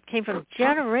somebody who came from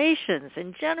generations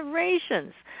and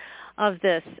generations of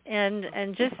this, and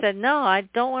just said, no, I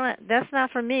don't want to, that's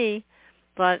not for me.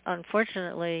 But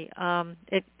unfortunately,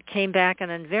 it came back in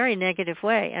a very negative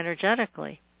way,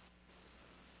 energetically.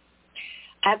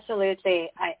 Absolutely.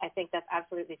 I think that's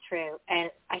absolutely true. And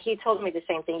he told me the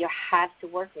same thing. You have to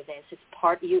work with this. It's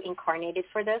part, you incarnated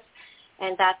for this.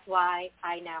 And that's why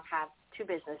I now have 2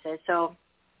 businesses. So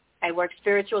I work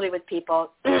spiritually with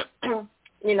people,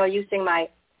 using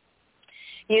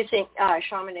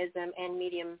shamanism and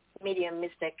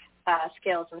mediumistic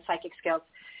skills and psychic skills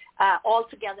all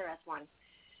together as one.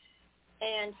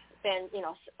 And then,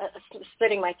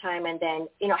 splitting my time and then,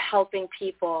 helping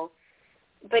people.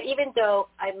 But even though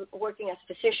I'm working as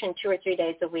a physician 2 or 3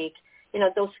 days a week,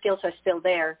 those skills are still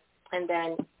there. And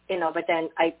then, but then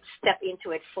I step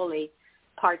into it fully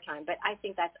part-time. But I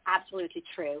think that's absolutely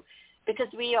true, because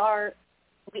we are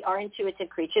intuitive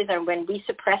creatures, and when we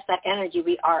suppress that energy,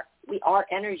 we are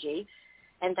energy,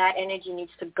 and that energy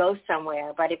needs to go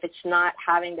somewhere. But if it's not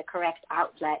having the correct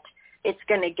outlet, it's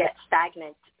going to get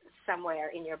stagnant somewhere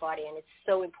in your body. And it's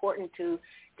so important to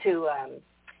tune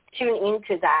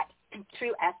into that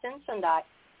true essence and that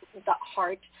the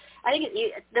heart. I think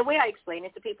the way I explain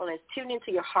it to people is tune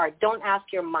into your heart. Don't ask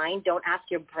your mind. Don't ask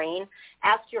your brain.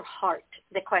 Ask your heart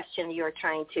the question you're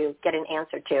trying to get an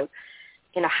answer to.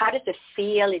 You know, how does it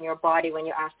feel in your body when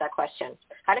you ask that question?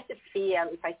 How does it feel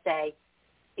if I say,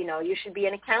 you know, you should be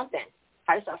an accountant?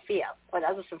 How does that feel? Well,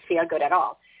 that doesn't feel good at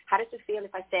all. How does it feel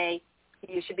if I say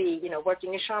you should be, you know,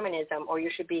 working in shamanism, or you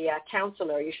should be a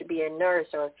counselor, or you should be a nurse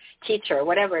or teacher, or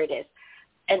whatever it is?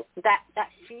 And that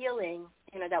feeling,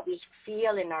 you know, that we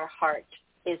feel in our heart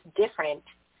is different.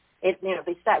 It's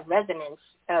that resonance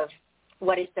of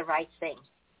what is the right thing.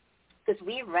 Because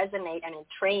we resonate and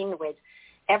entrain with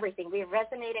everything. We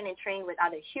resonate and entrain with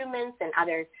other humans and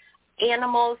other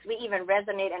animals. We even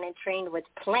resonate and entrain with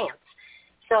plants.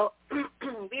 So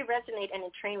we resonate and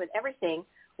entrain with everything,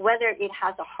 whether it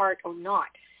has a heart or not.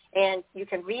 And you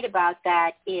can read about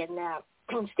that in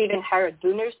Stephen Harold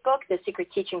Booner's book, The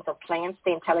Secret Teachings of Plants,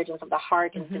 The Intelligence of the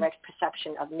Heart and Direct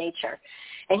Perception of Nature.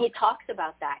 And he talks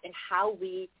about that and how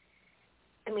we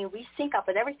sync up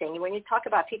with everything. When you talk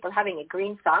about people having a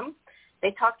green thumb,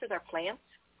 they talk to their plants.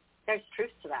 There's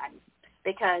truth to that,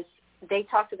 because they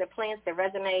talk to their plants, they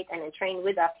resonate and entrain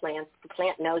with that plant. The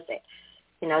plant knows it.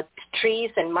 You know,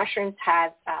 trees and mushrooms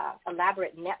have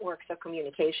elaborate networks of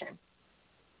communication.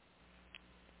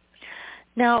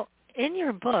 Now, in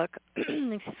your book,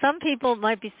 some people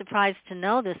might be surprised to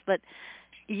know this, but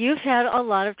you've had a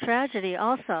lot of tragedy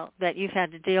also that you've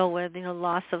had to deal with, you know,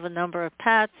 loss of a number of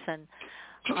pets, and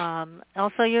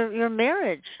also your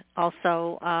marriage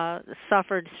also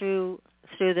suffered through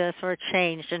this, or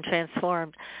changed and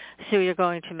transformed through your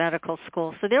going to medical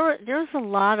school. So there was a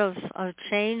lot of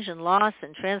change and loss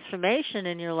and transformation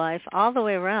in your life all the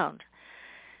way around.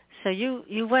 So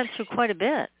you went through quite a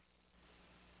bit.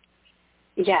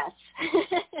 Yes,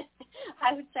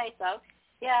 I would say so.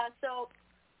 Yeah, so,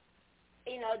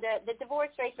 you know, the divorce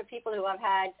rate for people who have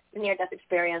had near-death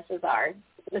experiences are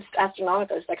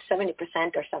astronomical. It's like 70%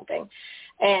 or something.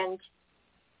 And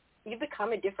you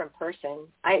become a different person.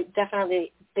 I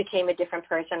definitely became a different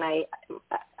person. I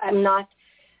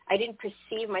didn't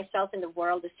perceive myself in the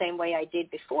world the same way I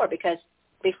did before, because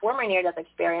before my near-death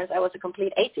experience, I was a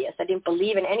complete atheist. I didn't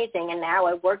believe in anything, and now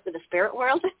I work with the spirit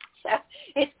world. So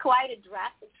it's quite a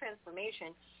drastic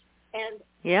transformation. And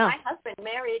my husband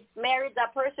married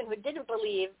that person who didn't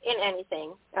believe in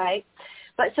anything, right?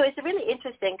 But so it's really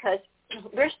interesting because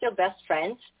we're still best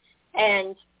friends,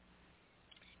 and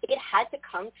it had to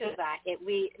come to that.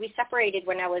 We separated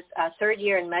when I was third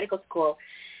year in medical school,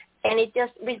 and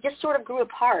we just sort of grew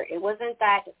apart. It wasn't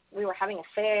that we were having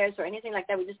affairs or anything like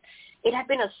that. It had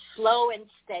been a slow and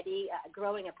steady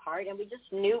growing apart, and we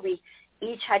just knew we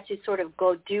each had to sort of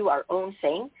go do our own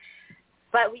thing.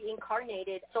 But we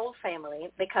incarnated soul family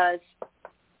because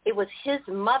it was his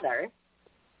mother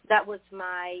that was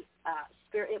my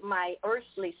my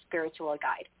earthly spiritual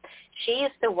guide. She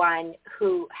is the one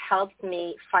who helped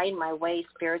me find my way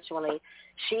spiritually.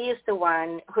 She is the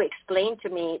one who explained to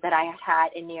me that I had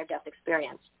a near-death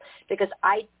experience, because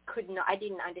I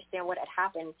didn't understand what had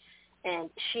happened. And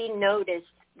she noticed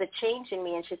the change in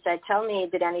me, and she said, "Tell me,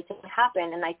 did anything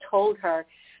happen?" And I told her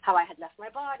how I had left my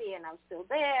body and I was still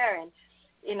there, and,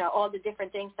 you know, all the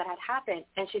different things that had happened.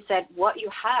 And she said, "What you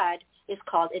had is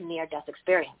called a near-death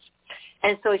experience."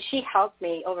 And so she helped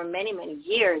me over many, many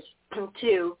years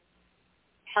to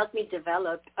help me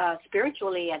develop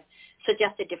spiritually, and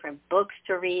suggested different books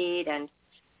to read and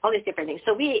all these different things.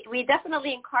 So we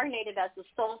definitely incarnated as a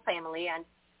soul family. And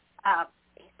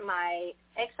my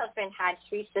ex-husband had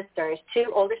 3 sisters,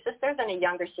 2 older sisters and a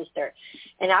younger sister.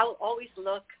 And I will always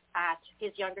look at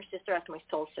his younger sister as my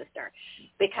soul sister,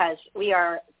 because we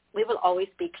will always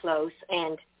be close.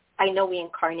 And I know we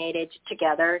incarnated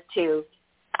together to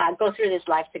go through this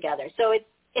life together. So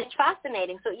it's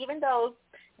fascinating. So even though,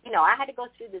 you know, I had to go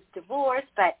through this divorce,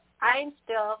 but I'm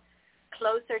still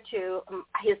closer to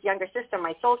his younger sister,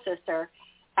 my soul sister,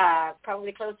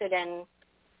 probably closer than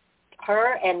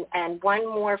her, and one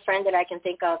more friend that I can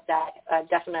think of that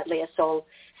definitely a soul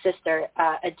sister,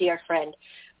 a dear friend.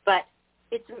 But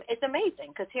it's amazing,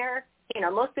 because here, you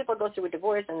know, most people go through a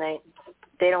divorce and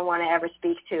they don't want to ever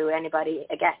speak to anybody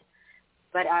again.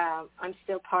 But I'm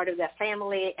still part of that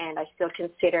family, and I still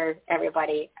consider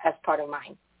everybody as part of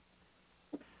mine.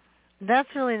 That's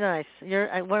really nice. You're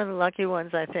one of the lucky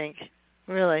ones, I think.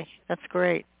 Really, that's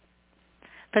great.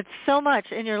 But so much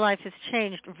in your life has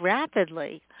changed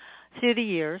rapidly through the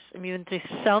years. I mean, through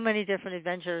so many different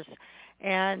adventures.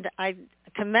 And I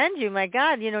commend you. My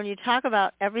God, you know, when you talk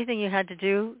about everything you had to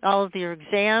do, all of your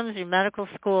exams, your medical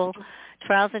school,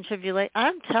 trials and tribulations,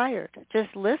 I'm tired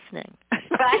just listening.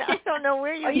 I don't know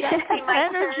where you get the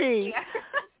energy.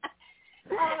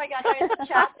 Oh, my God, there is a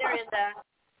chapter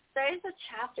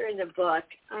in the book.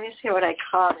 Let me see what I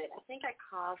called it. I think I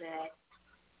called it.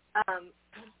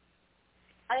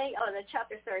 The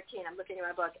chapter 13. I'm looking at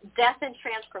my book, Death and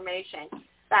Transformation.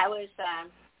 That was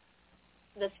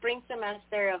the spring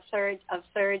semester of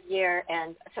third year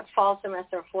and fall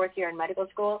semester of fourth year in medical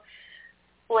school,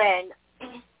 when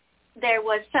there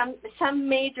was some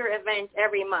major event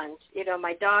every month. You know,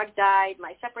 my dog died,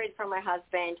 I separated from my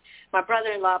husband, my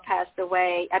brother-in-law passed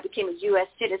away, I became a U.S.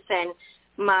 citizen,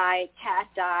 my cat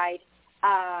died,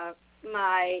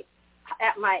 my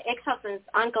ex-husband's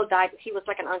uncle died. He was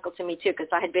like an uncle to me too, because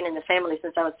I had been in the family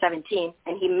since I was 17,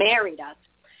 and he married us.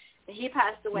 He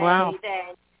passed away. Wow.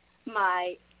 Then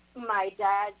my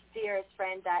dad's dearest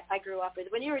friend that I grew up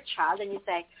with. When you're a child and you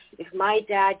say, if my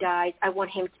dad dies, I want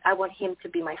him to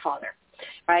be my father,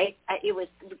 right? It was,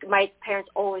 my parents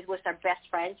always was their best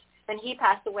friends. Then he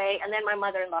passed away, and then my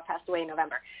mother-in-law passed away in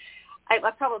November. I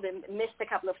probably missed a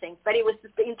couple of things, but it was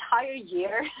the entire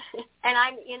year, and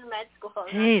I'm in med school,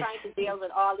 and I'm trying to deal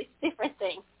with all these different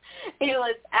things. It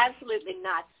was absolutely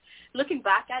nuts. Looking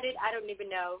back at it, I don't even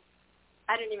know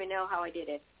how I did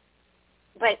it.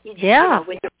 But you know,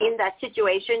 when you're in that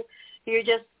situation, you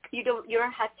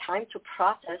don't have time to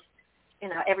process, you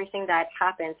know, everything that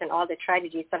happens and all the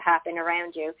tragedies that happen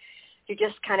around you. You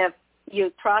just kind of,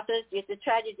 you process the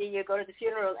tragedy, you go to the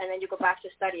funeral, and then you go back to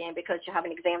studying because you have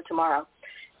an exam tomorrow.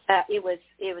 It was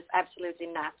absolutely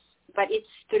nuts. But it's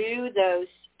through those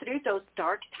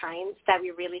dark times that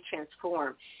we really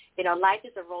transform. You know, life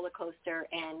is a roller coaster,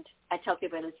 and I tell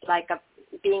people it's like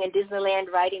being in Disneyland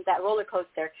riding that roller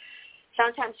coaster.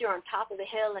 Sometimes you're on top of the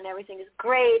hill and everything is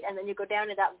great, and then you go down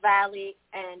to that valley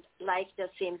and life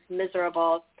just seems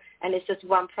miserable, and it's just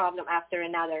one problem after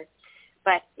another.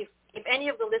 But if any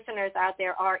of the listeners out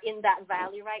there are in that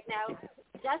valley right now,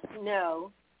 just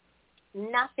know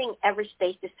nothing ever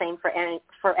stays the same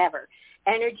forever.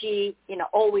 Energy, you know,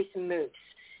 always moves,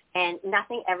 and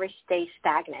nothing ever stays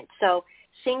stagnant. So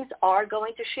things are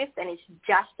going to shift, and it's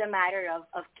just a matter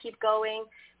of keep going,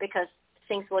 because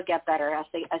things will get better as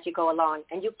you go along.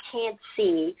 And we can't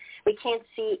see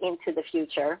into the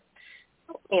future,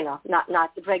 you know,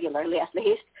 not regularly at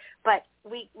least, but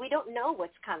we don't know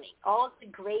what's coming. All the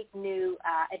great new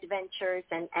adventures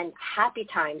and happy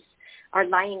times are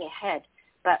lying ahead,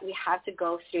 but we have to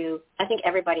go through, I think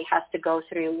everybody has to go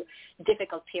through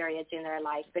difficult periods in their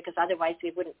life, because otherwise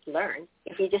we wouldn't learn.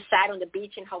 If you just sat on the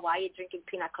beach in Hawaii drinking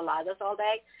pina coladas all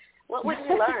day, what would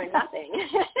we learn? Nothing.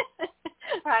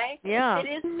 Right? Yeah. It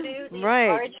is through these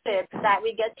hardships that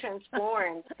we get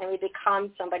transformed and we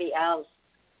become somebody else.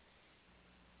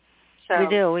 So we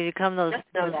do. We become those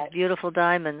beautiful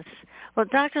diamonds. Well,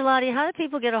 Dr. Lotte, how do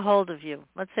people get a hold of you?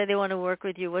 Let's say they want to work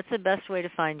with you. What's the best way to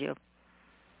find you?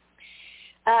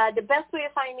 The best way to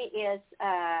find me is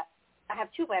I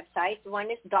have two websites. One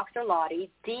is Dr. Lotte,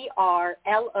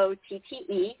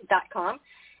 DRLOTTE.com.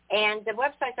 And the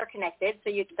websites are connected,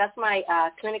 so that's my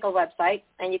clinical website,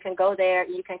 and you can go there.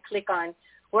 You can click on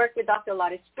Work with Dr.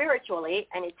 Lotte Spiritually,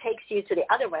 and it takes you to the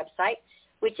other website,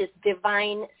 which is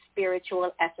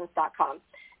DivineSpiritualEssence.com.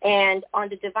 And on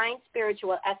the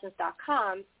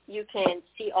DivineSpiritualEssence.com, you can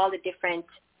see all the different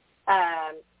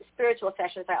spiritual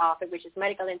sessions I offer, which is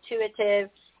medical intuitive,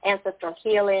 ancestral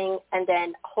healing, and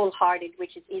then wholehearted,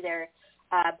 which is either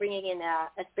bringing in a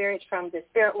spirit from the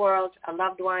spirit world, a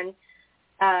loved one,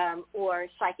 or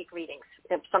psychic readings.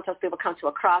 Sometimes people come to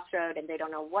a crossroad and they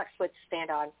don't know what foot to stand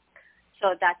on.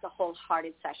 So that's a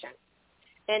wholehearted session.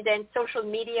 And then social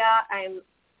media, I'm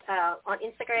on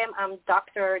Instagram, I'm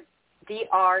Dr.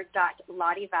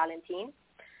 Valentin.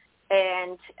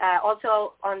 And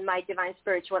also on my Divine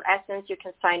Spiritual Essence, you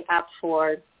can sign up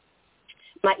for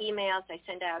my emails. I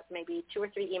send out maybe 2 or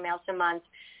 3 emails a month.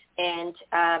 And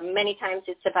many times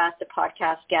it's about the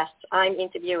podcast guests I'm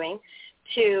interviewing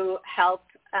to help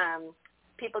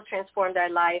people transform their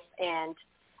life and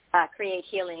create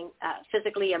healing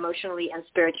physically, emotionally, and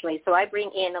spiritually. So I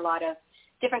bring in a lot of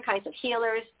different kinds of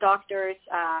healers, doctors,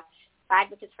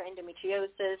 advocates for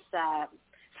endometriosis,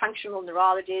 functional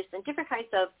neurologists, and different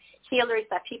kinds of healers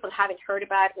that people haven't heard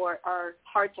about or are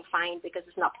hard to find because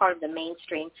it's not part of the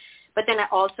mainstream. But then I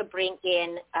also bring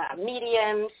in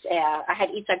mediums. I had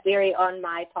Itzhak Beery on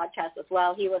my podcast as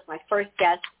well. He was my first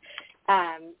guest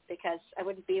because I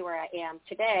wouldn't be where I am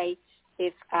today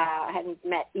if I hadn't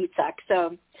met Itzhak.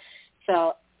 So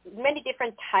many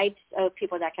different types of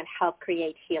people that can help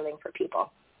create healing for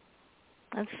people.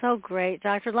 That's so great.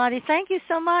 Dr. Lotte, thank you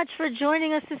so much for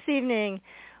joining us this evening.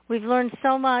 We've learned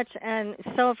so much and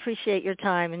so appreciate your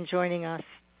time in joining us.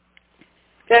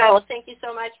 Good. Well, thank you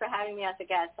so much for having me as a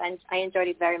guest. I enjoyed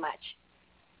it very much.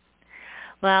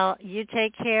 Well, you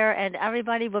take care, and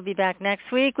everybody will be back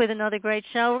next week with another great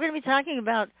show. We're going to be talking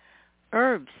about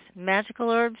herbs, magical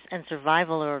herbs, and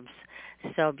survival herbs.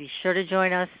 So be sure to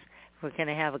join us. We're going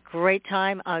to have a great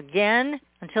time again.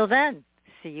 Until then,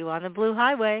 see you on the Blue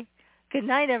Highway. Good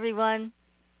night, everyone.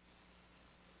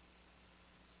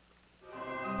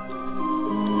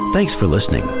 Thanks for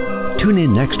listening. Tune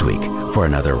in next week for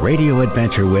another radio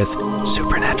adventure with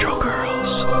Supernatural.